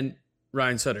and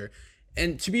Ryan Sutter.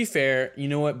 And to be fair, you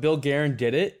know what? Bill Guerin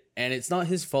did it, and it's not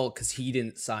his fault because he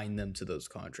didn't sign them to those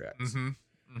contracts.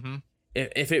 Mm-hmm. Mm-hmm.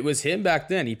 If it was him back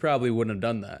then, he probably wouldn't have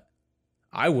done that.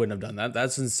 I wouldn't have done that.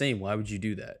 That's insane. Why would you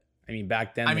do that? I mean,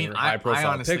 back then, they were high profile.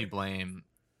 I honestly blame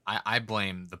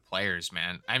the players,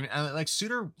 man. I mean, like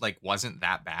Suter, like wasn't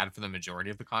that bad for the majority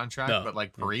of the contract, but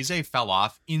like Parise fell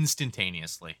off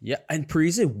instantaneously. Yeah, and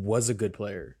Parise was a good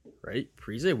player, right?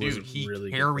 Parise was he really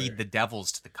good. He carried the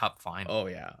Devils to the Cup final. Oh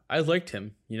yeah, I liked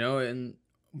him,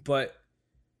 but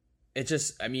it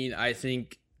just, I mean, I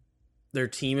think their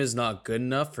team is not good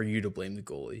enough for you to blame the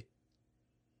goalie.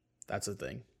 That's the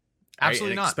thing.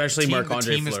 Absolutely not. Especially Marc-Andre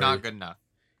Fleury. The team is not good enough.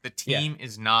 The team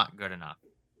is not good enough.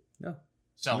 No.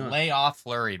 So lay off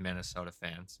Fleury, Minnesota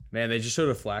fans. Man, they just showed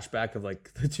a flashback of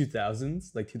like the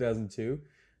 2000s, like 2002.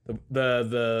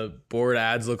 The board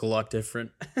ads look a lot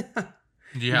different.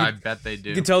 Yeah, I bet they do.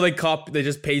 You can tell they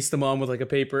just paste them on with like a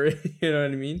paper. You know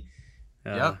what I mean?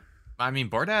 Yep. I mean,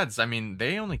 board ads. I mean,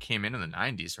 they only came in the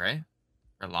 90s, right?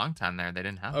 For a long time there, they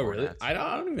didn't have. Oh, really? Ads. I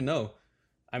don't even know.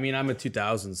 I mean, I'm a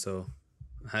 2000, so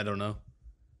I don't know.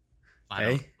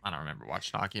 I don't remember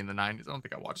watching hockey in the 90s. I don't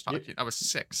think I watched hockey. I was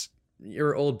 6.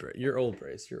 You're old, Brace. You're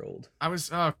old. I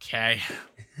was okay.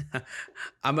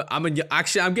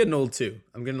 Actually, I'm getting old too.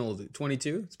 I'm getting old.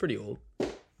 22. It's pretty old.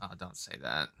 Oh, don't say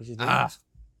that.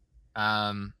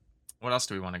 What else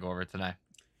do we want to go over today?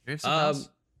 Do we have something else?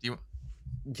 Do you?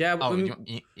 Yeah. Oh,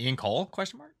 Ian Cole?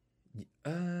 Question mark.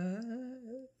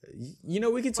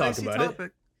 We can talk about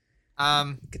it.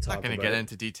 I'm not gonna get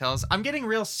into details. I'm getting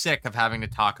real sick of having to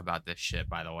talk about this shit.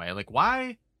 By the way, like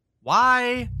why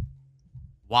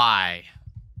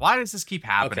does this keep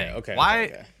happening? Okay. Why?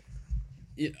 Okay.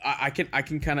 Yeah, I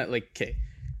can kind of like, okay,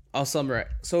 I'll summarize.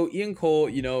 So Ian Cole,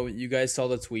 you guys saw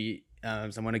the tweet.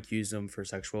 Someone accused him for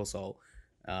sexual assault.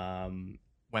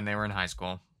 When they were in high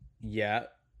school. Yeah.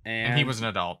 And he was an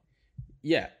adult.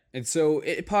 Yeah. And so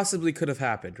it possibly could have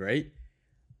happened, right?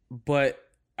 But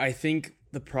I think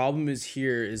the problem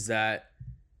is that,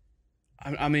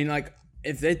 I mean, like,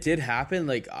 if that did happen,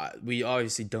 like, we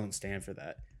obviously don't stand for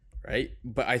that, right?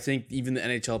 But I think even the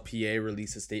NHLPA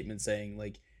released a statement saying,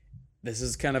 like, this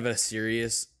is kind of a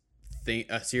serious thing,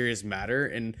 a serious matter,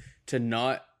 and to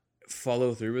not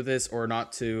follow through with this or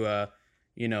not to,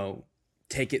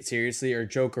 take it seriously or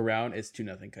joke around. It's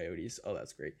 2-0 Coyotes. Oh,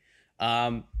 that's great.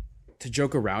 To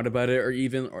joke around about it or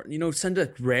send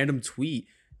a random tweet.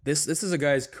 This is a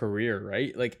guy's career,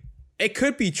 right? Like, it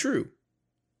could be true.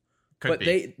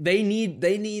 They need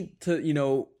to,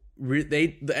 the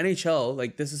NHL,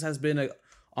 like, has been an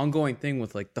ongoing thing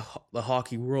with like the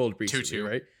hockey world recently, 2-2.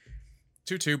 Right?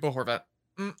 2-2, Bo Horvat.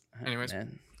 Anyways.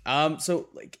 Man. So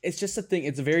like, it's just a thing.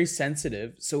 It's very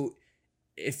sensitive. So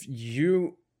if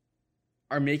you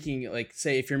are making, like,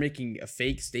 say if you're making a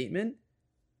fake statement,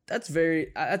 that's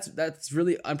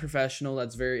really unprofessional.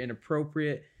 That's very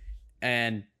inappropriate.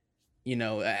 And,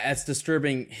 that's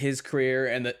disturbing his career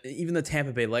and even the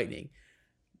Tampa Bay Lightning.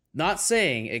 Not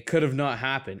saying it could have not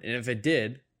happened. And if it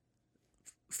did,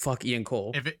 fuck Ian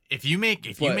Cole. If you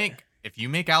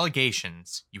make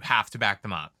allegations, you have to back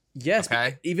them up. Yes.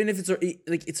 Okay. Even if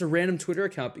it's a random Twitter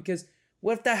account, because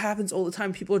what if that happens all the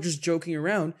time? People are just joking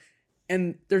around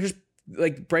and they're just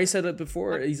like Bryce said it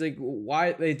before. He's like,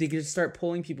 why they can just start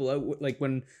pulling people out like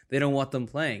when they don't want them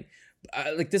playing.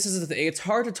 Like this is the thing. It's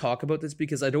hard to talk about this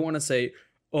because I don't want to say,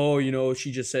 oh, you know,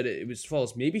 she just said it was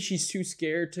false. Maybe she's too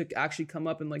scared to actually come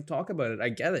up and like talk about it. I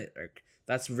get it. Like,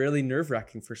 that's really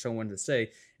nerve-wracking for someone to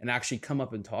say and actually come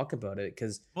up and talk about it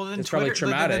because it's probably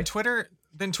traumatic.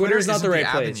 Then Twitter's not the right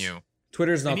place.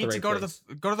 Twitter's not the right place. You need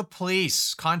to go to the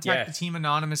police, contact the team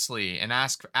anonymously, and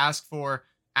ask for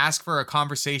a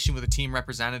conversation with a team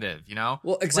representative. You know?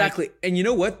 Well, exactly. Like, and you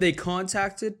know what? They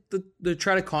contacted they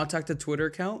tried to contact the Twitter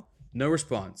account. No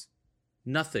response.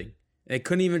 Nothing. They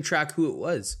couldn't even track who it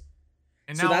was.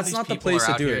 And so that's not the place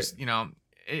to do it. You know,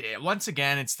 once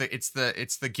again, it's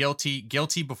the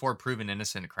guilty before proven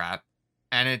innocent crap.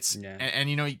 And it's and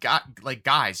you know, you got like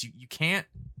guys, you can't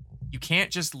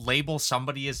just label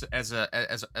somebody as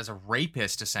a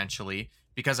rapist essentially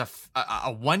because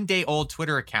a 1 day old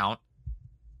Twitter account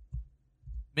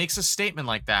makes a statement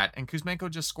like that. And Kuzmenko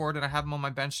just scored and I have him on my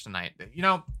bench tonight. You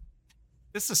know,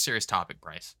 this is a serious topic,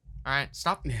 Bryce. All right,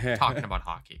 stop talking about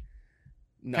hockey.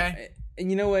 No, okay? And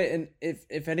you know what? And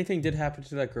if anything did happen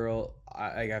to that girl,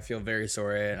 I feel very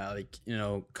sorry. And like, you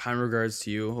know, kind regards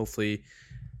to you. Hopefully,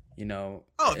 you know.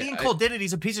 Oh, Ian Cole did it.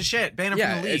 He's a piece of shit. Ban him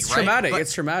from the league. It's traumatic.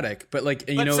 It's traumatic. But like,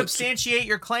 you know, substantiate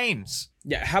your claims.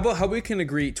 Yeah. How we can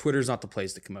agree Twitter's not the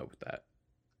place to come out with that.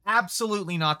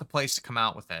 Absolutely not the place to come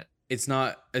out with it. It's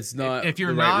not. If you're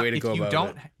the not, right way to if go you about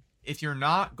don't. it. If you're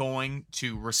not going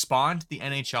to respond to the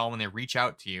NHL when they reach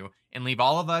out to you and leave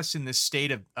all of us in this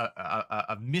state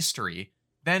of mystery,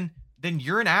 then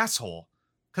you're an asshole.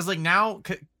 Because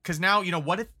now, you know,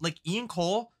 what if like Ian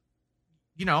Cole,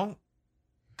 you know,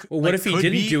 well, what if he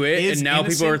didn't do it and now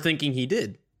innocent, people are thinking he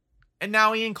did? And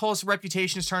now Ian Cole's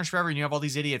reputation is tarnished forever, and you have all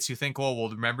these idiots who think, oh, well,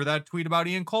 remember that tweet about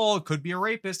Ian Cole? It could be a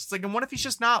rapist. It's like, and what if he's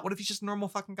just not? What if he's just a normal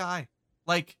fucking guy?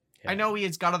 Like. Yeah. I know he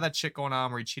has got all that shit going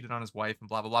on where he cheated on his wife and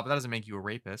blah blah blah, but that doesn't make you a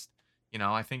rapist. You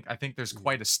know, I think there's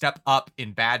quite a step up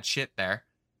in bad shit there.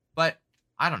 But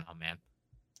I don't know, man.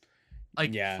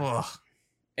 Like, ugh.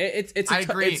 I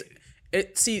agree.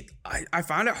 I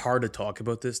find it hard to talk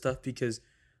about this stuff because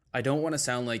I don't want to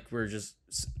sound like we're just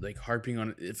like harping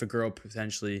on if a girl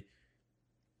potentially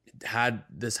had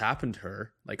this happen to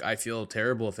her. Like, I feel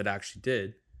terrible if it actually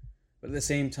did. But at the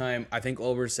same time, I think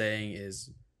all we're saying is,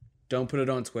 don't put it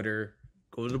on Twitter.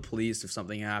 Go to the police if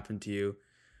something happened to you.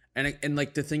 And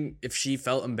like the thing, if she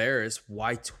felt embarrassed,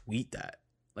 why tweet that?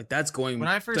 Like that's going when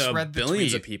I first to read the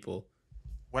billions tweet, of people.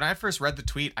 When I first read the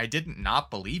tweet, I didn't not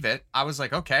believe it. I was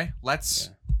like, okay, let's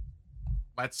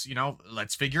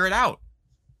figure it out.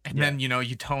 And then you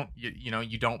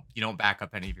don't back up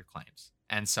any of your claims.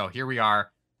 And so here we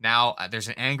are now. There's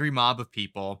an angry mob of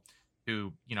people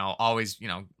who always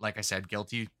like I said,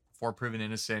 guilty before proven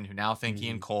innocent, who now think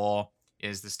Ian Cole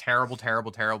is this terrible,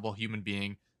 terrible, terrible human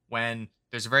being when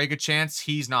there's a very good chance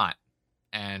he's not.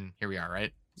 And here we are,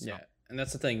 right? So. Yeah, and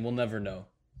that's the thing. We'll never know.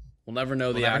 We'll never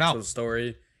know the actual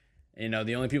story. You know,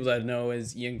 the only people that know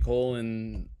is Ian Cole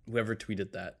and whoever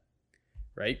tweeted that,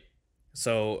 right?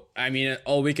 So, I mean,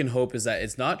 all we can hope is that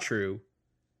it's not true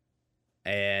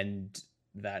and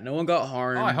that no one got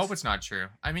harmed. Oh, I hope it's not true.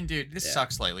 I mean, dude, this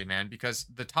sucks lately, man, because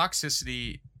the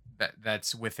toxicity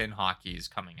that's within hockey is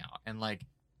coming out. And like,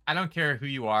 I don't care who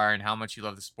you are and how much you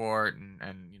love the sport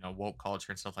and woke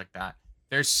culture and stuff like that.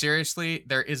 There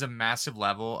is a massive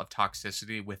level of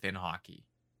toxicity within hockey.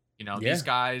 These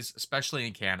guys, especially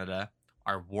in Canada,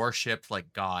 are worshipped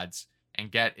like gods and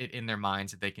get it in their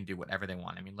minds that they can do whatever they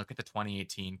want. I mean, look at the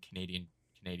 2018 Canadian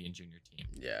junior team.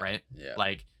 Yeah. Right? Yeah.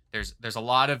 Like there's a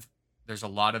lot of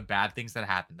bad things that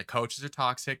happen. The coaches are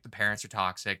toxic, the parents are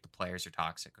toxic, the players are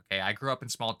toxic. Okay. I grew up in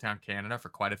small town Canada for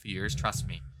quite a few years. Trust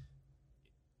me.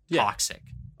 Yeah. Toxic.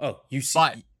 Oh,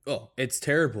 it's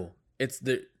terrible.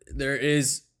 There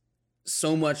is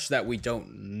so much that we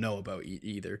don't know about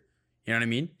either. You know what I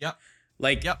mean? Yep.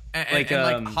 Like, yep.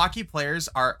 And hockey players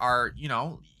are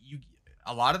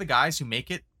a lot of the guys who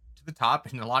make it to the top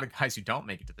and a lot of guys who don't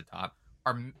make it to the top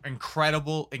are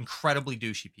incredibly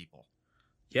douchey people.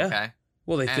 Yeah. Okay.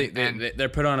 Well, they're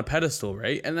put on a pedestal,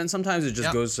 right? And then sometimes it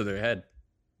just goes to their head.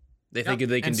 They think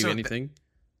they can do anything.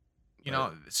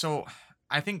 So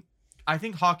I think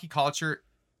hockey culture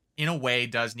in a way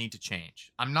does need to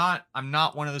change. I'm not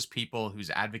one of those people who's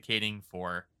advocating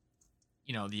for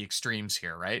the extremes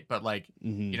here, right? But like,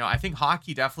 I think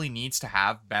hockey definitely needs to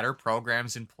have better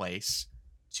programs in place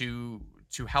to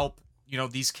help,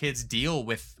 these kids deal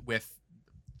with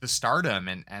the stardom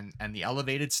and the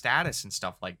elevated status and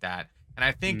stuff like that. And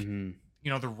I think,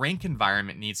 the rink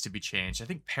environment needs to be changed. I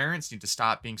think parents need to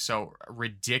stop being so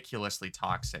ridiculously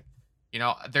toxic.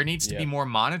 There needs to be more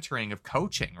monitoring of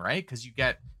coaching, right? Because you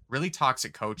get really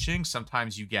toxic coaching,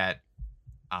 sometimes you get,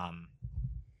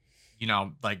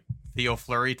 like Theo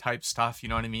Fleury type stuff. You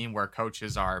know what I mean? Where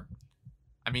coaches are,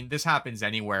 I mean, this happens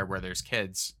anywhere where there's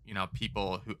kids,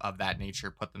 people who of that nature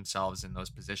put themselves in those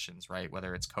positions, right?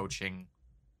 Whether it's coaching,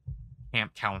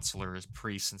 camp counselors,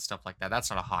 priests, and stuff like that. That's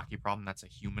not a hockey problem. That's a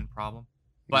human problem.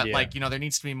 But there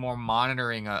needs to be more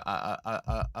monitoring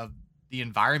of the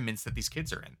environments that these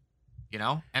kids are in,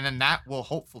 and then that will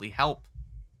hopefully help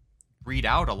read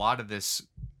out a lot of this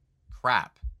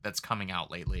crap that's coming out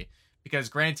lately. Because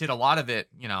granted, a lot of it,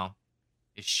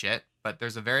 is shit, but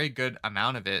there's a very good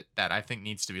amount of it that I think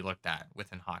needs to be looked at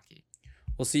within hockey.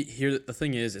 Well, see, here the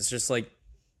thing is, it's just like,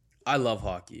 I love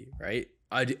hockey, right?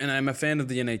 And I'm a fan of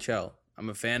the NHL. I'm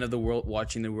a fan of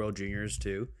watching the World Juniors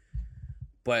too.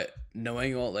 But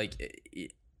knowing all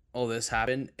this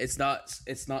happened, it's not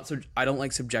so. I don't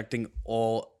like subjecting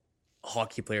all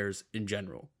hockey players in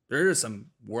general. There are some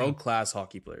world-class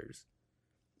hockey players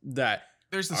that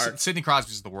Sidney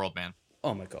Crosby's the world, man.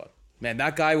 Oh my God, man,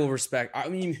 that guy will respect. I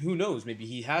mean, who knows? Maybe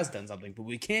he has done something, but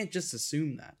we can't just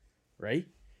assume that, right?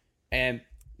 And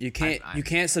you can't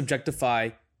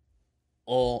subjectify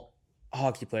all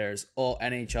hockey players, all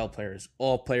NHL players,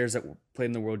 all players that play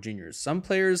in the World Juniors. Some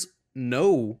players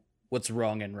know what's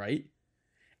wrong and right,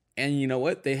 and you know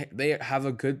what? They have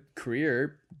a good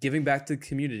career giving back to the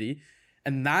community,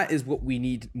 and that is what we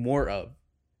need more of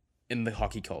in the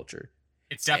hockey culture.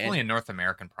 It's definitely a North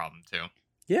American problem too.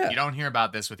 Yeah, you don't hear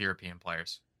about this with European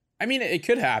players. I mean, it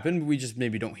could happen, but we just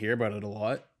maybe don't hear about it a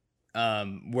lot.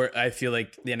 Where I feel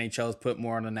like the NHL is put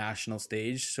more on a national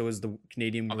stage, so is the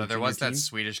Canadian. Although there was that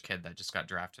Swedish kid that just got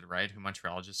drafted, right? Who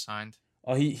Montreal just signed.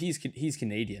 Oh, he's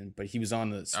Canadian, but he was on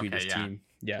the Swedish team.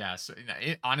 Yeah. So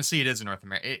honestly, it is a North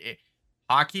America.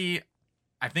 Hockey,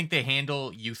 I think they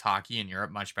handle youth hockey in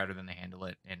Europe much better than they handle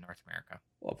it in North America.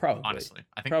 Well, probably. Honestly,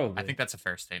 I think that's a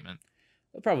fair statement.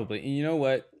 Probably, and you know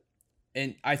what?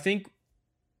 And I think,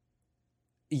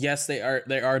 yes, they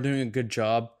are doing a good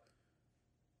job.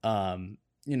 Bringing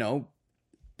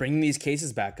these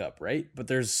cases back up, right? But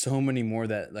there's so many more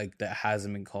that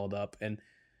hasn't been called up, and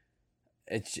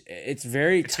it's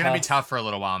tough. Gonna be tough for a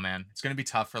little while, man. It's gonna be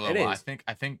tough for a little while.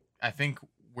 I think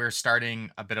we're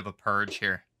starting a bit of a purge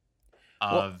here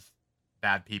of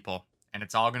bad people, and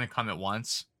it's all gonna come at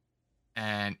once,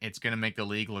 and it's gonna make the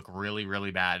league look really,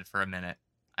 really bad for a minute.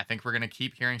 I think we're gonna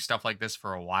keep hearing stuff like this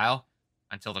for a while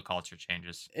until the culture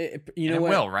changes. It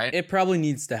will, right? It probably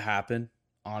needs to happen,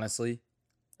 honestly.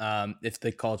 If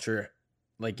the culture,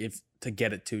 if to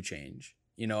get it to change,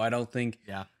 I don't think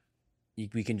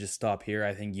we can just stop here.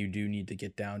 I think you do need to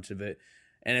get down to it.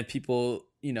 And if people,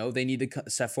 they need to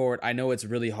step forward. I know it's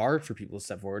really hard for people to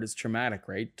step forward. It's traumatic,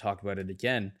 right? Talk about it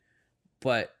again.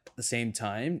 But at the same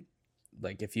time,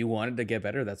 if you wanted to get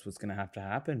better, that's what's going to have to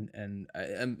happen. And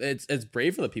it's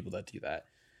brave for the people that do that.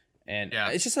 And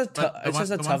it's just a tough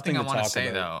thing to talk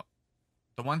about. Though,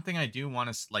 the one thing I do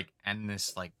want to end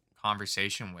this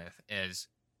conversation with is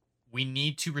we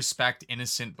need to respect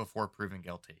innocent before proven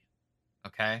guilty.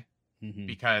 Okay? Mm-hmm.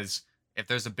 Because if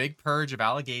there's a big purge of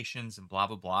allegations and blah,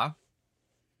 blah, blah,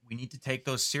 we need to take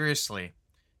those seriously.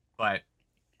 But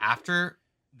after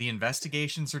the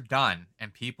investigations are done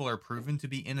and people are proven to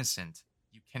be innocent,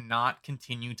 you cannot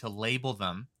continue to label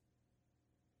them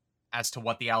as to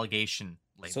what the allegation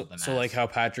labeled them as. So how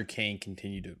Patrick Kane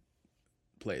continued to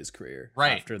play his career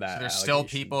after that. So there's still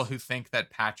people who think that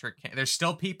there's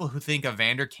still people who think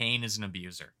Evander Kane is an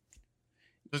abuser.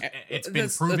 It's been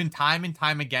proven time and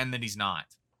time again that he's not.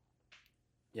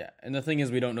 Yeah, and the thing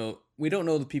is, we don't know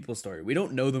the people's story. We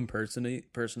don't know them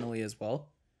personally as well,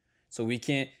 so we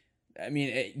can't. I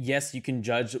mean, yes, you can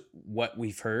judge what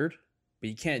we've heard, but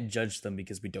you can't judge them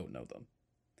because we don't know them.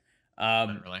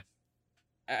 Literally.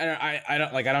 I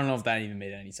don't know if that even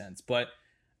made any sense, but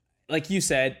like you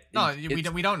said,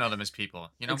 we don't know them as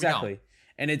people. Exactly,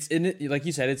 and like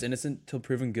you said, it's innocent till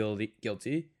proven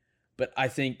guilty. But I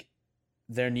think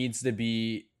there needs to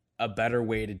be a better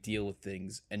way to deal with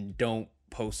things, and don't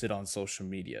post it on social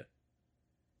media.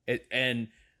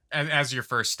 As your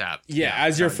first step. Yeah,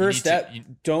 as your first step,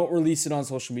 don't release it on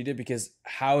social media, because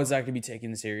how is that going to be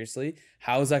taken seriously?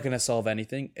 How is that going to solve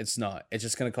anything? It's not. It's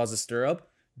just going to cause a stir up,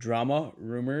 drama,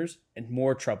 rumors, and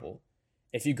more trouble.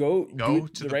 If you go to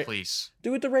the police.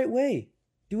 Do it the right way.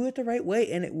 Do it the right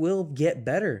way, and it will get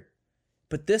better.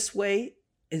 But this way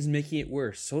is making it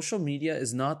worse. Social media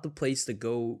is not the place to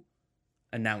go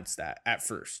announce that at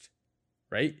first,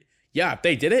 right? Yeah, if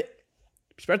they did it,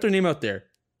 spread their name out there.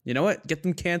 You know what? Get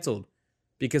them canceled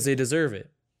because they deserve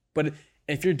it. But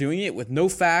if you're doing it with no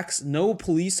facts, no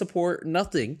police support,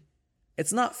 nothing,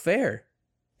 it's not fair.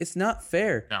 It's not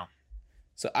fair. No.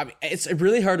 So I mean, it's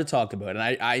really hard to talk about,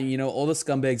 and I you know, all the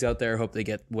scumbags out there hope they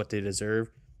get what they deserve,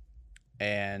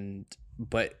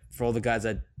 but for all the guys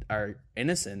that are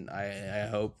innocent, I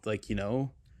hope, like, you know,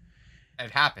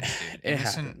 it happens, dude. it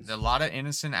happens. A lot of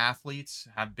innocent athletes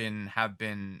have been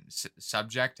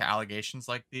subject to allegations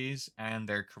like these, and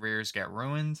their careers get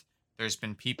ruined. There's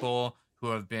been people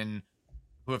who have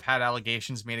had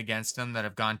allegations made against them that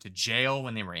have gone to jail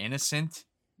when they were innocent.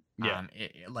 Yeah.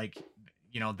 Like,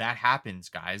 you know, that happens,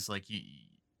 guys. Like,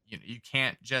 you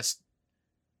can't just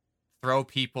throw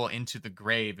people into the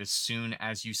grave as soon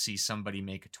as you see somebody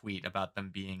make a tweet about them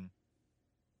being,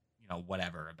 you know,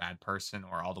 whatever, a bad person,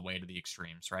 or all the way to the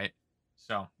extremes, right?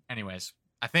 So, anyways,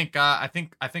 I think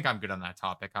I'm good on that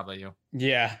topic. How about you?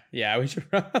 Yeah, we should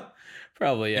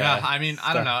probably. Yeah, I mean,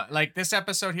 I don't know. Like, this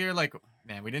episode here, like,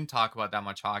 man, we didn't talk about that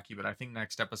much hockey, but I think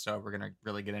next episode we're gonna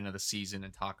really get into the season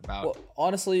and talk about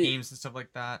honestly, teams and stuff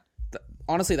like that.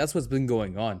 Honestly, that's what's been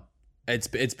going on. It's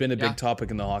been a big topic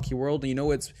in the hockey world. You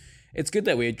know, it's good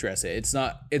that we address it.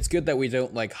 It's good that we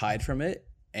don't like hide from it,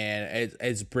 and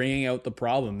it's bringing out the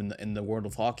problem in the world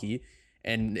of hockey,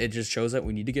 and it just shows that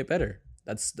we need to get better.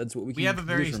 That's what we can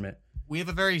do from it.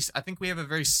 I think we have a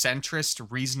very centrist,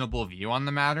 reasonable view on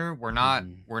the matter. We're not,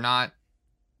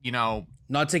 you know,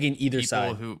 not taking either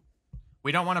side.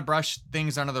 We don't want to brush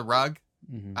things under the rug.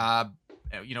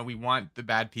 Mm-hmm. You know, we want the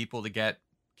bad people to get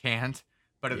canned,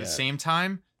 but at the same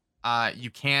time,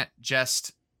 you can't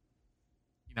just,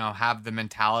 you know, have the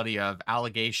mentality of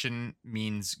allegation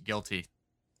means guilty.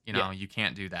 You know, you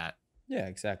can't do that. Yeah,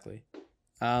 exactly.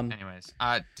 Anyways,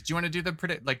 did you want to do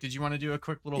did you want to do a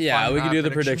quick little? Yeah, fun, we can do the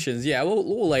prediction? predictions. Yeah,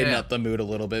 we'll lighten up the mood a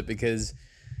little bit, because,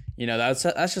 you know, that's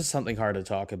just something hard to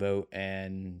talk about,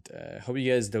 and hope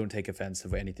you guys don't take offense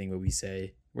of anything that we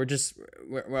say. We're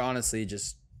honestly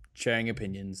just sharing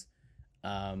opinions.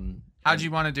 How do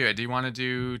you want to do it? Do you want to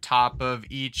do top of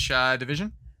each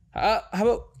division? How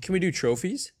about, can we do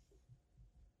trophies?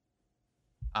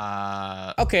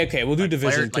 Okay, we'll do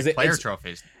division, because player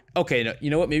trophies. Okay, no, you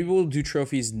know what? Maybe we'll do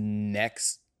trophies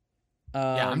next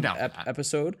I'm down with that.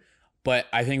 episode. But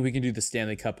I think we can do the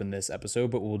Stanley Cup in this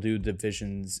episode, but we'll do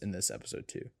divisions in this episode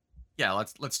too. Yeah,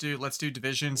 let's do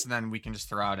divisions, and then we can just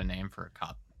throw out a name for a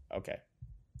cup. Okay.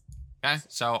 Okay.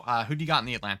 So who do you got in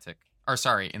the Atlantic? Or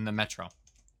sorry, in the Metro?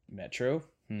 Metro?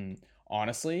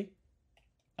 Honestly,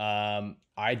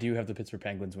 I do have the Pittsburgh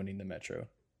Penguins winning the Metro.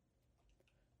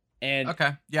 And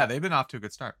okay, yeah, they've been off to a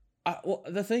good start. Well,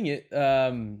 the thing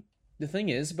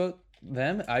is about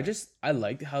them, I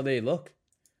like how they look.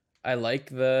 I like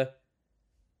how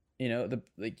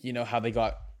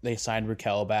they signed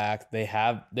Raquel back. They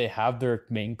have their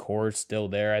main core still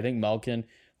there. I think Malkin,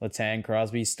 Letang,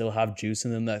 Crosby still have juice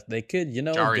in them that they could, you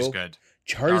know. Jari's good.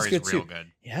 Jari's good real too.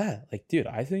 Good. Yeah, like, dude,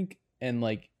 I think, and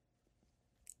like,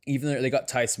 even though they got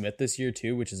Ty Smith this year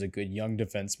too, which is a good young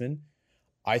defenseman,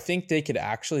 I think they could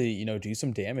actually, you know, do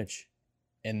some damage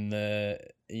in the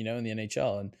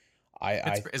NHL. And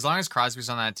as long as Crosby's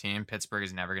on that team, Pittsburgh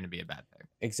is never going to be a bad pick.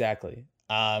 Exactly.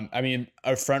 I mean,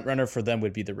 a front runner for them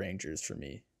would be the Rangers for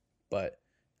me, but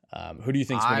who do you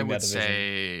think's winning that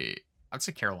division? I'd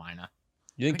say Carolina.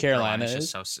 You think Carolina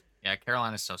is?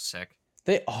 Carolina's so sick.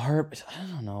 They are, but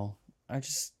I don't know. I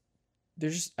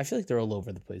feel like they're all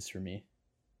over the place for me.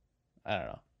 I don't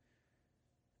know.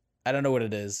 I don't know what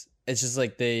it is. It's just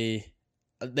like they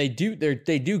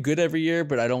do good every year,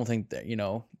 but I don't think that, you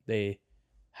know, they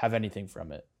have anything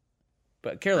from it.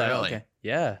 But Carolina, really? Okay,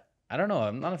 yeah. I don't know.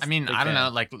 I'm not. I don't know.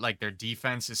 Like their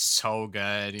defense is so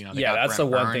good. You know, they got that's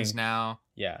Brent the one Burns thing now.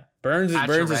 Yeah, Burns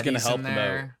is going to help them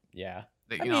out. Yeah,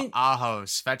 Aho,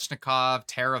 Svechnikov,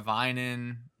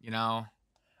 Teravainen. You know,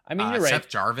 I mean, you're right. Seth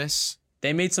Jarvis.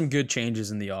 They made some good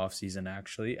changes in the offseason,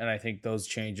 actually, and I think those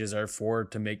changes are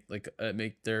to make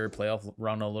their playoff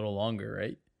run a little longer,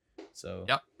 right? So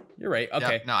yep, you're right.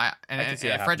 Okay, yep. No, and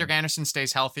if Frederik Andersen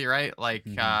stays healthy, right? Like,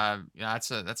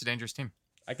 that's a dangerous team.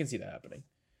 I can see that happening.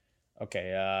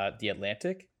 Okay, the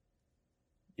Atlantic.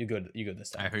 You good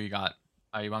this time. All right, who you got?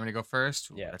 You want me to go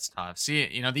first? Ooh, yeah, that's tough. See,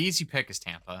 you know, the easy pick is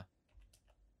Tampa.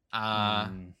 Oh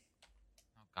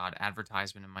God,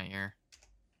 advertisement in my ear.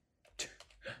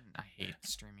 I hate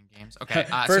streaming games. Okay,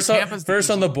 first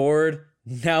on the board,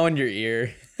 now in your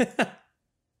ear.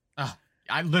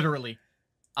 I literally.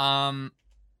 Tampa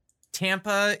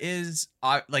is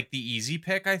like the easy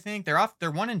pick. I think they're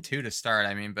 1-2 to start.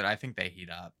 I mean, but I think they heat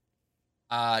up.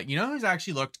 You know who's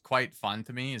actually looked quite fun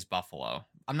to me is Buffalo.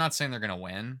 I'm not saying they're gonna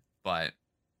win, but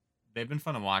they've been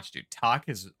fun to watch, dude. I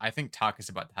think Tuch is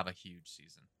about to have a huge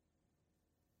season.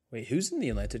 Wait, who's in the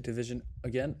Atlantic Division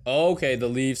again? Oh, okay, the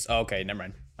Leafs. Oh, okay, never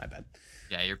mind. My bad.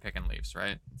 Yeah, you're picking Leafs,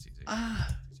 right? It's easy.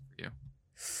 Easy for you.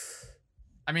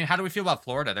 I mean, how do we feel about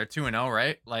Florida? They're 2-0,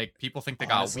 right? Like people think they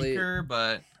got weaker,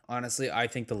 but honestly, I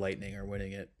think the Lightning are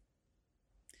winning it.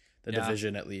 The Yeah.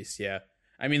 division, at least, yeah.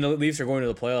 I mean, the Leafs are going to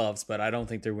the playoffs, but I don't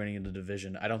think they're winning the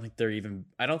division. I don't think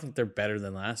they're better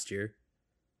than last year.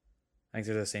 I think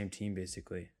they're the same team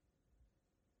basically,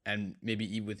 and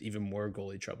maybe with even more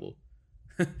goalie trouble.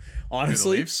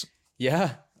 Honestly, the Leafs?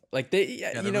 Yeah, like they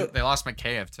lost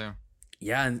McKayev too.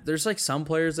 Yeah, and there's like some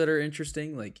players that are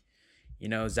interesting, like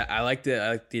I like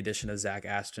the addition of Zach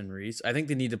Aston Reese. I think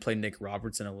they need to play Nick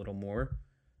Robertson a little more.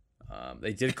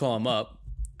 They did call him up,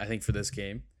 I think, for this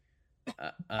game.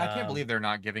 I can't believe they're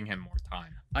not giving him more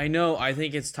time. I know. I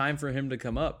think it's time for him to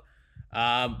come up.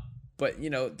 But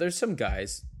there's some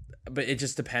guys, but it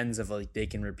just depends if like they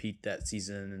can repeat that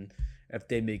season, and if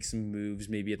they make some moves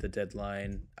maybe at the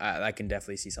deadline. I can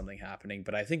definitely see something happening.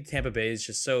 But I think Tampa Bay is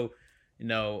just so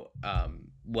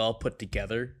well put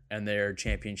together, and they're a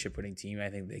championship winning team. I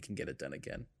think they can get it done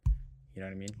again. You know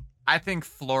what I mean? I think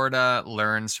Florida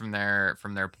learns from their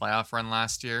playoff run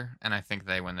last year, and I think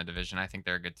they win the division. I think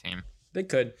they're a good team. They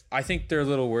could. I think they're a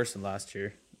little worse than last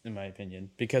year, in my opinion,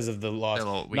 because of the loss.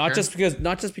 Not just because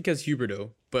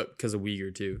Huberdeau, but because of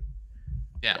Weegar too.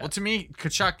 Yeah. Well, to me,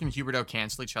 Tkachuk and Huberdeau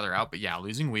cancel each other out, but yeah,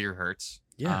 losing Weegar hurts.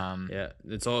 Yeah.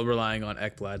 It's all relying on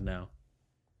Ekblad now.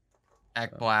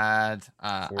 Ekblad.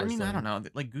 I mean, I don't know.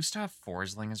 Like Gustav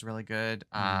Forsling is really good.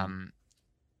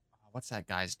 What's that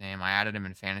guy's name? I added him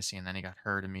in fantasy, and then he got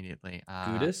hurt immediately.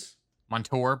 Gudis?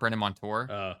 Montour, Brendan Montour.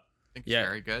 I think he's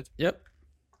very good. Yep.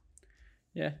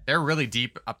 Yeah. They're really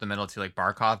deep up the middle too, like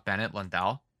Barkov, Bennett,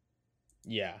 Lundell.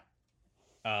 Yeah.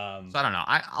 So I don't know.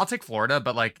 I'll take Florida,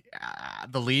 but like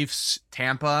the Leafs,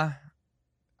 Tampa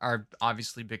are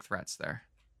obviously big threats there.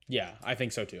 Yeah, I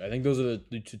think so too. I think those are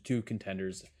the two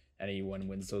contenders. Anyone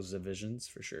wins those divisions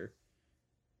for sure.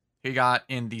 Who you got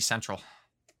in the Central?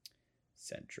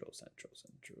 Central.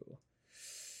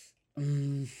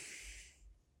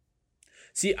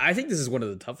 See, I think this is one of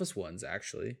the toughest ones,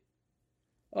 actually.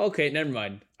 Okay, never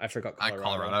mind. I forgot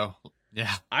Colorado.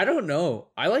 Yeah. I don't know.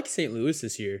 I like St. Louis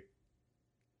this year.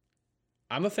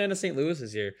 I'm a fan of St. Louis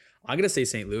this year. I'm going to say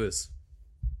St. Louis.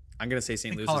 I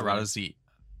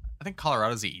think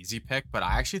Colorado's the easy pick, but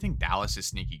I actually think Dallas is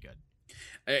sneaky good.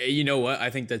 You know what? I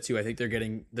think that too. I think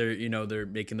they're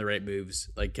making the right moves,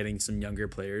 like getting some younger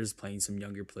players, playing some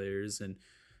younger players, and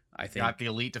I think got the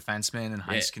elite defenseman and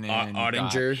Heiskanen,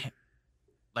 Ottinger.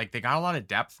 Like they got a lot of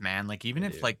depth, man. Like even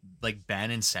if like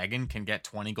Ben and Seguin can get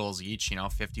 20 goals each,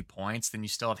 50 points, then you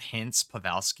still have Hintz,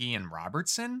 Pavelski, and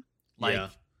Robertson.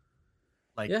 And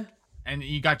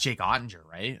you got Jake Ottinger,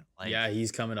 right?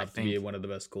 He's coming up to be one of the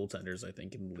best goaltenders, I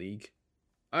think, in the league.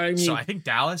 So I think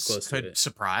Dallas could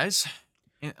surprise.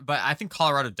 But I think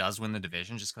Colorado does win the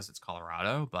division just because it's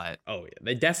Colorado. But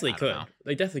they definitely could.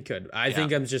 They definitely could. I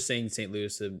think I'm just saying St.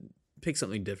 Louis to pick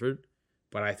something different.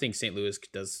 But I think St. Louis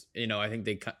does. I think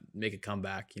they make a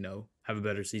comeback. Have a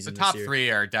better season. The top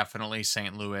three are definitely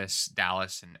St. Louis,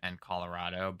 Dallas, and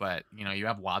Colorado. But you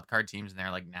have wild card teams in there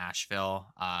like Nashville.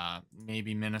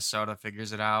 Maybe Minnesota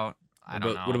figures it out. I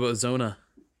don't know. What about Zona?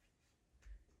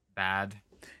 Bad.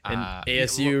 And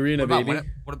ASU Arena, baby.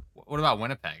 What about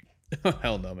Winnipeg?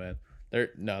 Hell no, man.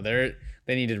 They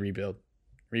need to rebuild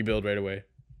right away.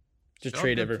 Just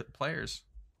trade players.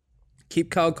 Keep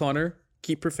Kyle Connor.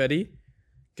 Keep Perfetti.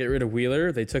 Get rid of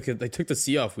Wheeler. They took the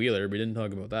C off Wheeler. We didn't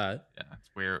talk about that. Yeah, it's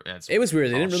weird. It was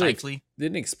weird. They Scheifele. They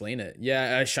didn't explain it.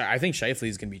 Yeah, I think Scheifele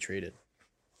is gonna be traded.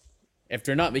 If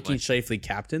they're not making Scheifele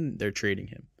captain, they're trading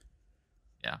him.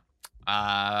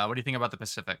 Yeah. What do you think about the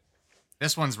Pacific?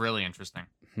 This one's really interesting.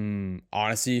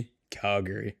 Honestly,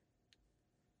 Calgary.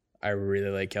 I really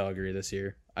like Calgary this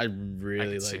year. I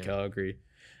really like Calgary.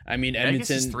 I mean, Vegas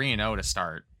Edmonton is 3-0 to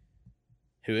start.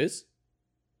 Who is?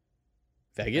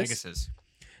 Vegas? Vegas is.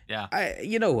 Yeah.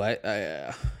 You know what?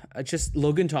 I just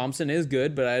Logan Thompson is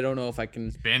good, but I don't know if I can.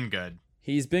 He's been good.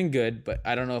 He's been good, but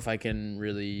I don't know if I can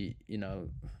really,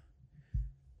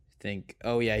 think.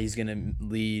 Oh yeah, he's gonna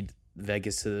lead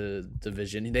Vegas to the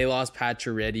division. They lost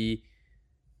Pacioretty.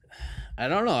 I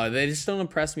don't know. They just don't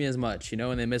impress me as much,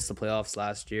 and they missed the playoffs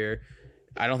last year.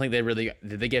 I don't think they really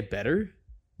did. They get better?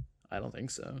 I don't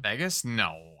think so. Vegas?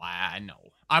 No. I know.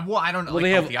 I don't know. Well,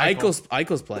 they have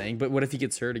Eichel's playing, but what if he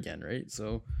gets hurt again, right?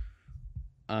 So,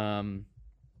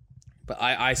 but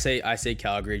I say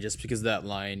Calgary just because of that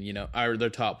line. Their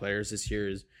top players this year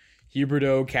is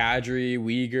Huberdeau, Kadri,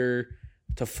 Weegar,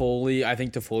 Toffoli. I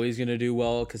think Toffoli's gonna do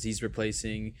well because he's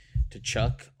replacing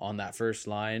Tkachuk on that first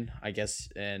line, I guess.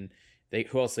 And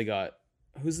who else they got?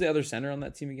 Who's the other center on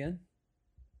that team again?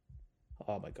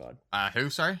 Oh my god. Who?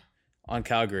 Sorry. On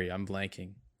Calgary, I'm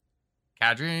blanking.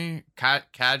 Kadri,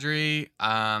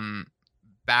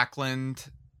 Backlund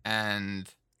and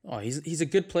Oh, he's a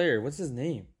good player. What's his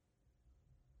name?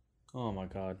 Oh my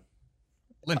god.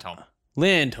 Lindholm.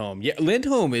 Lindholm. Yeah,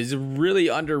 Lindholm is a really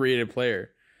underrated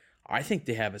player. I think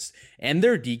they have and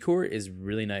their decor is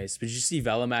really nice. But did you see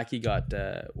Valimaki got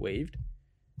waived?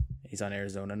 He's on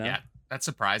Arizona now. Yeah, that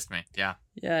surprised me. Yeah.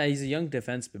 Yeah, he's a young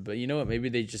defenseman, but you know what? Maybe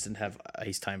they just didn't have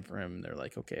ice time for him. They're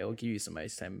like, okay, I'll give you some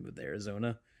ice time with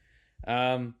Arizona.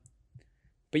 But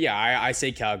yeah, I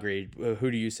say Calgary.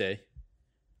 Who do you say?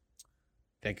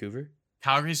 Vancouver?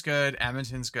 Calgary's good.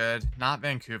 Edmonton's good. Not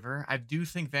Vancouver. I do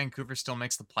think Vancouver still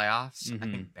makes the playoffs. Mm-hmm.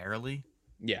 I think barely.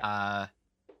 Yeah.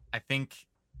 I think,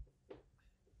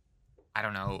 I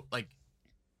don't know. Like,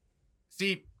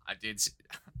 see,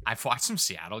 I've watched some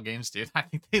Seattle games, dude. I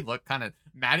think they look kind of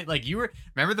mad. Like,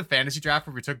 remember the fantasy draft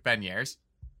where we took Ben Yers?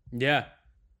 Yeah.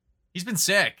 He's been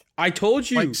sick. I told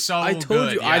you. Like, so I told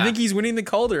good, you. yeah. I think he's winning the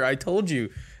Calder. I told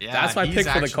you. Yeah, that's my pick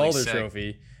for the Calder sick.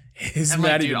 trophy. Is and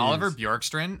like, Matty dude,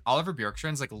 Beniers. Oliver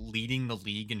Bjorkstrand's like leading the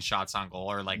league in shots on goal,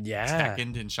 or like Yeah.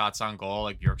 second in shots on goal.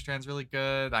 Like Bjorkstrand's really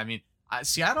good. I mean,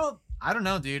 Seattle, I don't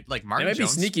know, dude. Like Martin might be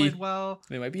Jones sneaky. played well.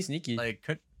 They might be sneaky.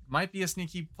 Like might be a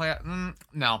sneaky play.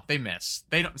 No, they miss.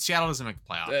 They don't. Seattle doesn't make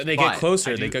the playoffs. They get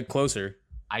closer. They get closer.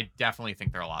 I definitely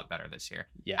think they're a lot better this year.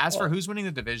 Yeah. As for who's winning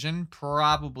the division,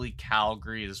 probably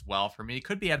Calgary as well for me.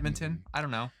 Could be Edmonton. I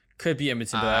don't know. Could be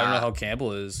Edmonton, but I don't know how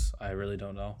Campbell is. I really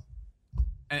don't know.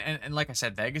 And like I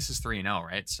said, Vegas is 3-0,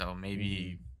 right? So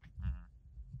maybe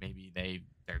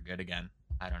they're good again.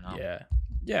 I don't know.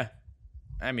 Yeah.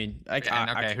 I mean,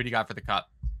 okay, who do you got for the cup?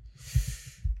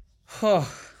 Oh,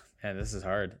 man, this is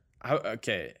hard. How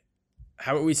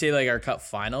about we say like our cup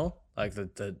final, like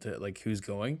the like who's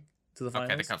going to the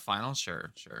finals? Okay, the cup final,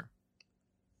 sure.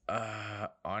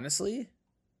 Honestly,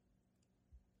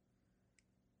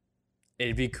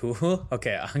 it'd be cool.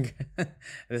 Okay,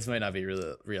 this might not be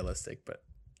really realistic, but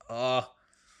I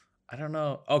don't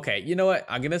know. Okay, you know what?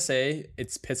 I'm gonna say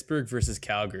it's Pittsburgh versus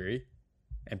Calgary,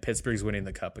 and Pittsburgh's winning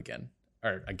the cup again.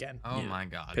 Oh my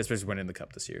god. Pittsburgh's winning the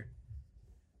cup this year.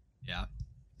 Yeah.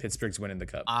 Pittsburgh's winning the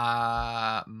cup.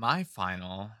 My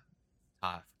final.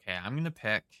 Tough. Okay, I'm gonna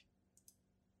pick.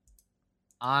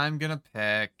 Oh,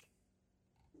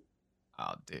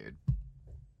 dude.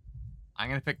 I'm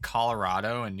gonna pick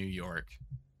Colorado and New York.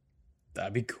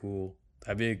 That'd be cool.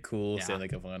 That'd be a cool Stanley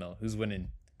Cup final. Who's winning?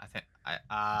 I think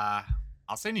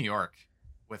I'll say New York.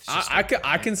 With I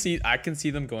can see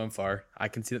them going far. I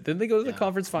can see that. Didn't they go to the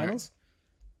conference finals?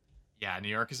 Yeah, New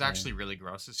York is actually really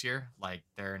gross this year. Like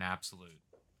they're an absolute.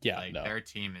 Yeah, like their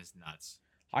team is nuts.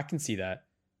 I can see that.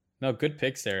 No, good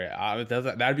picks there.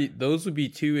 Those would be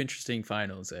two interesting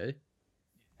finals, eh?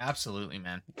 Absolutely,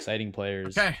 man. Exciting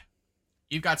players. Okay,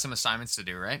 you've got some assignments to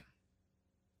do, right?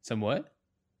 Some what?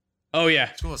 Oh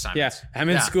yeah, school assignments. Yeah, I'm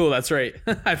in school. That's right.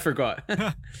 I forgot.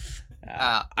 I'd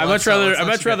much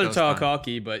rather talk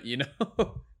hockey, but you know.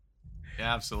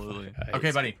 Yeah, absolutely. Okay,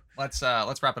 buddy. Let's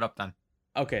wrap it up then.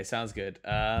 Okay, sounds good.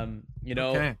 You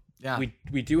know, okay. Yeah.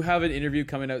 We do have an interview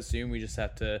coming out soon. We just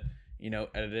have to, you know,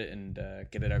 edit it and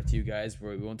get it out to you guys.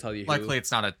 We won't tell you. Likely,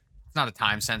 it's not a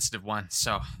time sensitive one.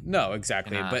 So no,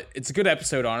 exactly. But it's a good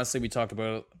episode. Honestly, we talk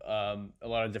about a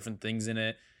lot of different things in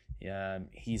it. Yeah,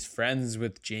 he's friends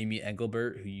with Jamie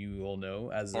Engelbert, who you all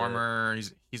know as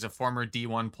he's a former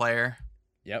D1 player.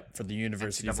 Yep, for the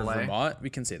University of NCAA. Vermont. We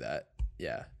can say that.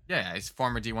 Yeah. Yeah, he's a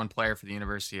former D1 player for the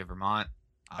University of Vermont.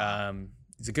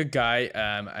 He's a good guy.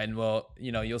 And well,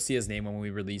 you know, you'll see his name when we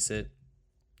release it.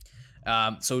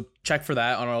 So check for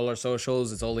that on all our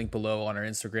socials. It's all linked below on our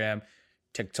Instagram,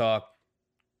 TikTok,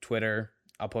 Twitter.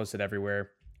 I'll post it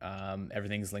everywhere.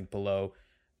 Everything's linked below.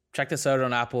 Check this out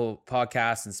on Apple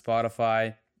Podcasts and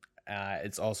Spotify.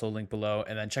 It's also linked below.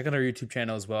 And then check out our YouTube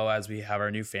channel as well, as we have our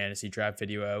new fantasy draft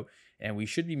video out. And we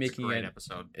should be making an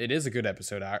episode. It is a good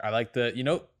episode. I like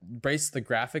Bryce, the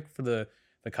graphic for the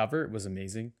cover was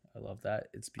amazing. I love that.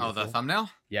 It's beautiful. Oh, the thumbnail?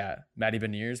 Yeah. Matty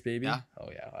Beniers, baby. Yeah. Oh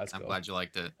yeah. I'm glad you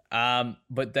liked it.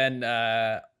 But then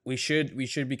we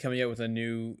should be coming out with a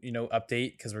new,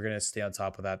 update, because we're gonna stay on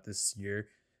top of that this year,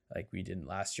 like we didn't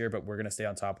last year, but we're gonna stay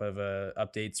on top of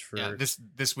updates for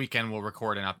this weekend. We'll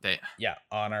record an update. Yeah,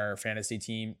 on our fantasy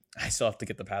team. I still have to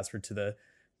get the password to the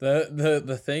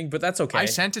thing, but that's okay. I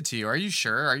sent it to you. Are you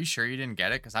sure? Are you sure you didn't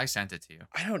get it? Because I sent it to you.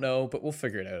 I don't know, but we'll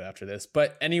figure it out after this.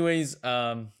 But anyways,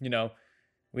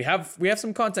 we have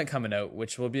some content coming out,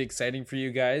 which will be exciting for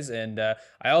you guys. And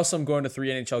I also am going to 3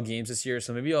 NHL games this year,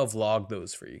 so maybe I'll vlog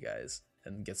those for you guys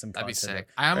and get some content. That'd be sick.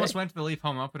 I almost went to the Leaf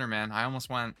home opener, man. I almost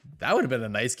went. That would have been a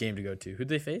nice game to go to. Who'd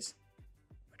they face?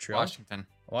 Montreal? Washington.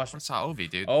 Watch. I saw Ovi,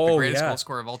 dude. Oh, the greatest yeah. goal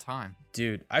scorer of all time.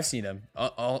 Dude, I've seen him.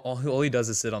 All he does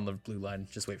is sit on the blue line,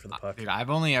 just wait for the puck. Dude, I've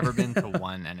only ever been to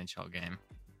one NHL game.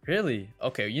 Really?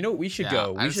 Okay, you know what? We should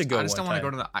go. We should go. I just don't want to go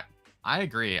to the. I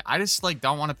agree. I just like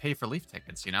don't want to pay for Leaf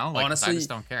tickets. You know, like, honestly, I just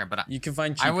don't care. But you can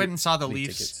find. I went and saw the Leaf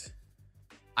Leafs. Tickets.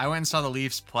 I went and saw the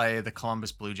Leafs play the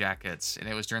Columbus Blue Jackets, and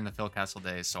it was during the Phil Kessel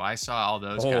days. So I saw all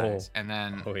those guys, and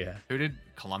then who did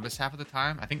Columbus have at the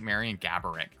time? I think Marian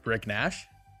Gaborik. Rick Nash?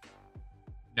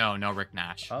 No, Rick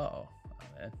Nash. Oh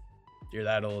man, you're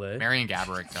that old, eh? Marian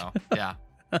Gaborik, though. Yeah.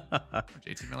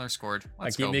 JT Miller scored.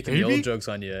 Let's I keep go, making baby. the old jokes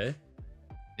on you, eh?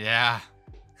 Yeah.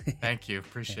 Thank you.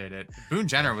 Appreciate it. Boone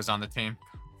Jenner was on the team.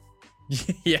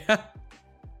 Yeah.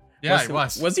 Yeah, he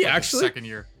was. Was he like actually? Second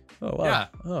year. Oh wow. Yeah.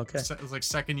 Oh, okay. It was like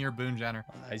second year Boone Jenner.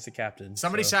 He's the captain.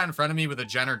 Somebody so. sat in front of me with a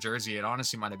Jenner jersey. It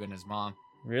honestly might have been his mom.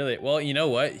 Really? Well, you know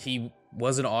what? He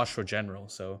was an Oshawa general,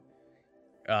 so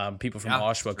people from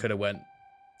Oshawa could have went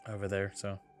over there.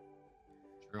 So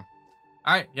true.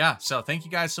 All right, yeah. So thank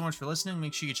you guys so much for listening.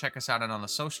 Make sure you check us out on the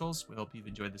socials. We hope you've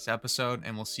enjoyed this episode,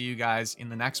 and we'll see you guys in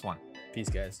the next one. Peace,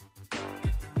 guys.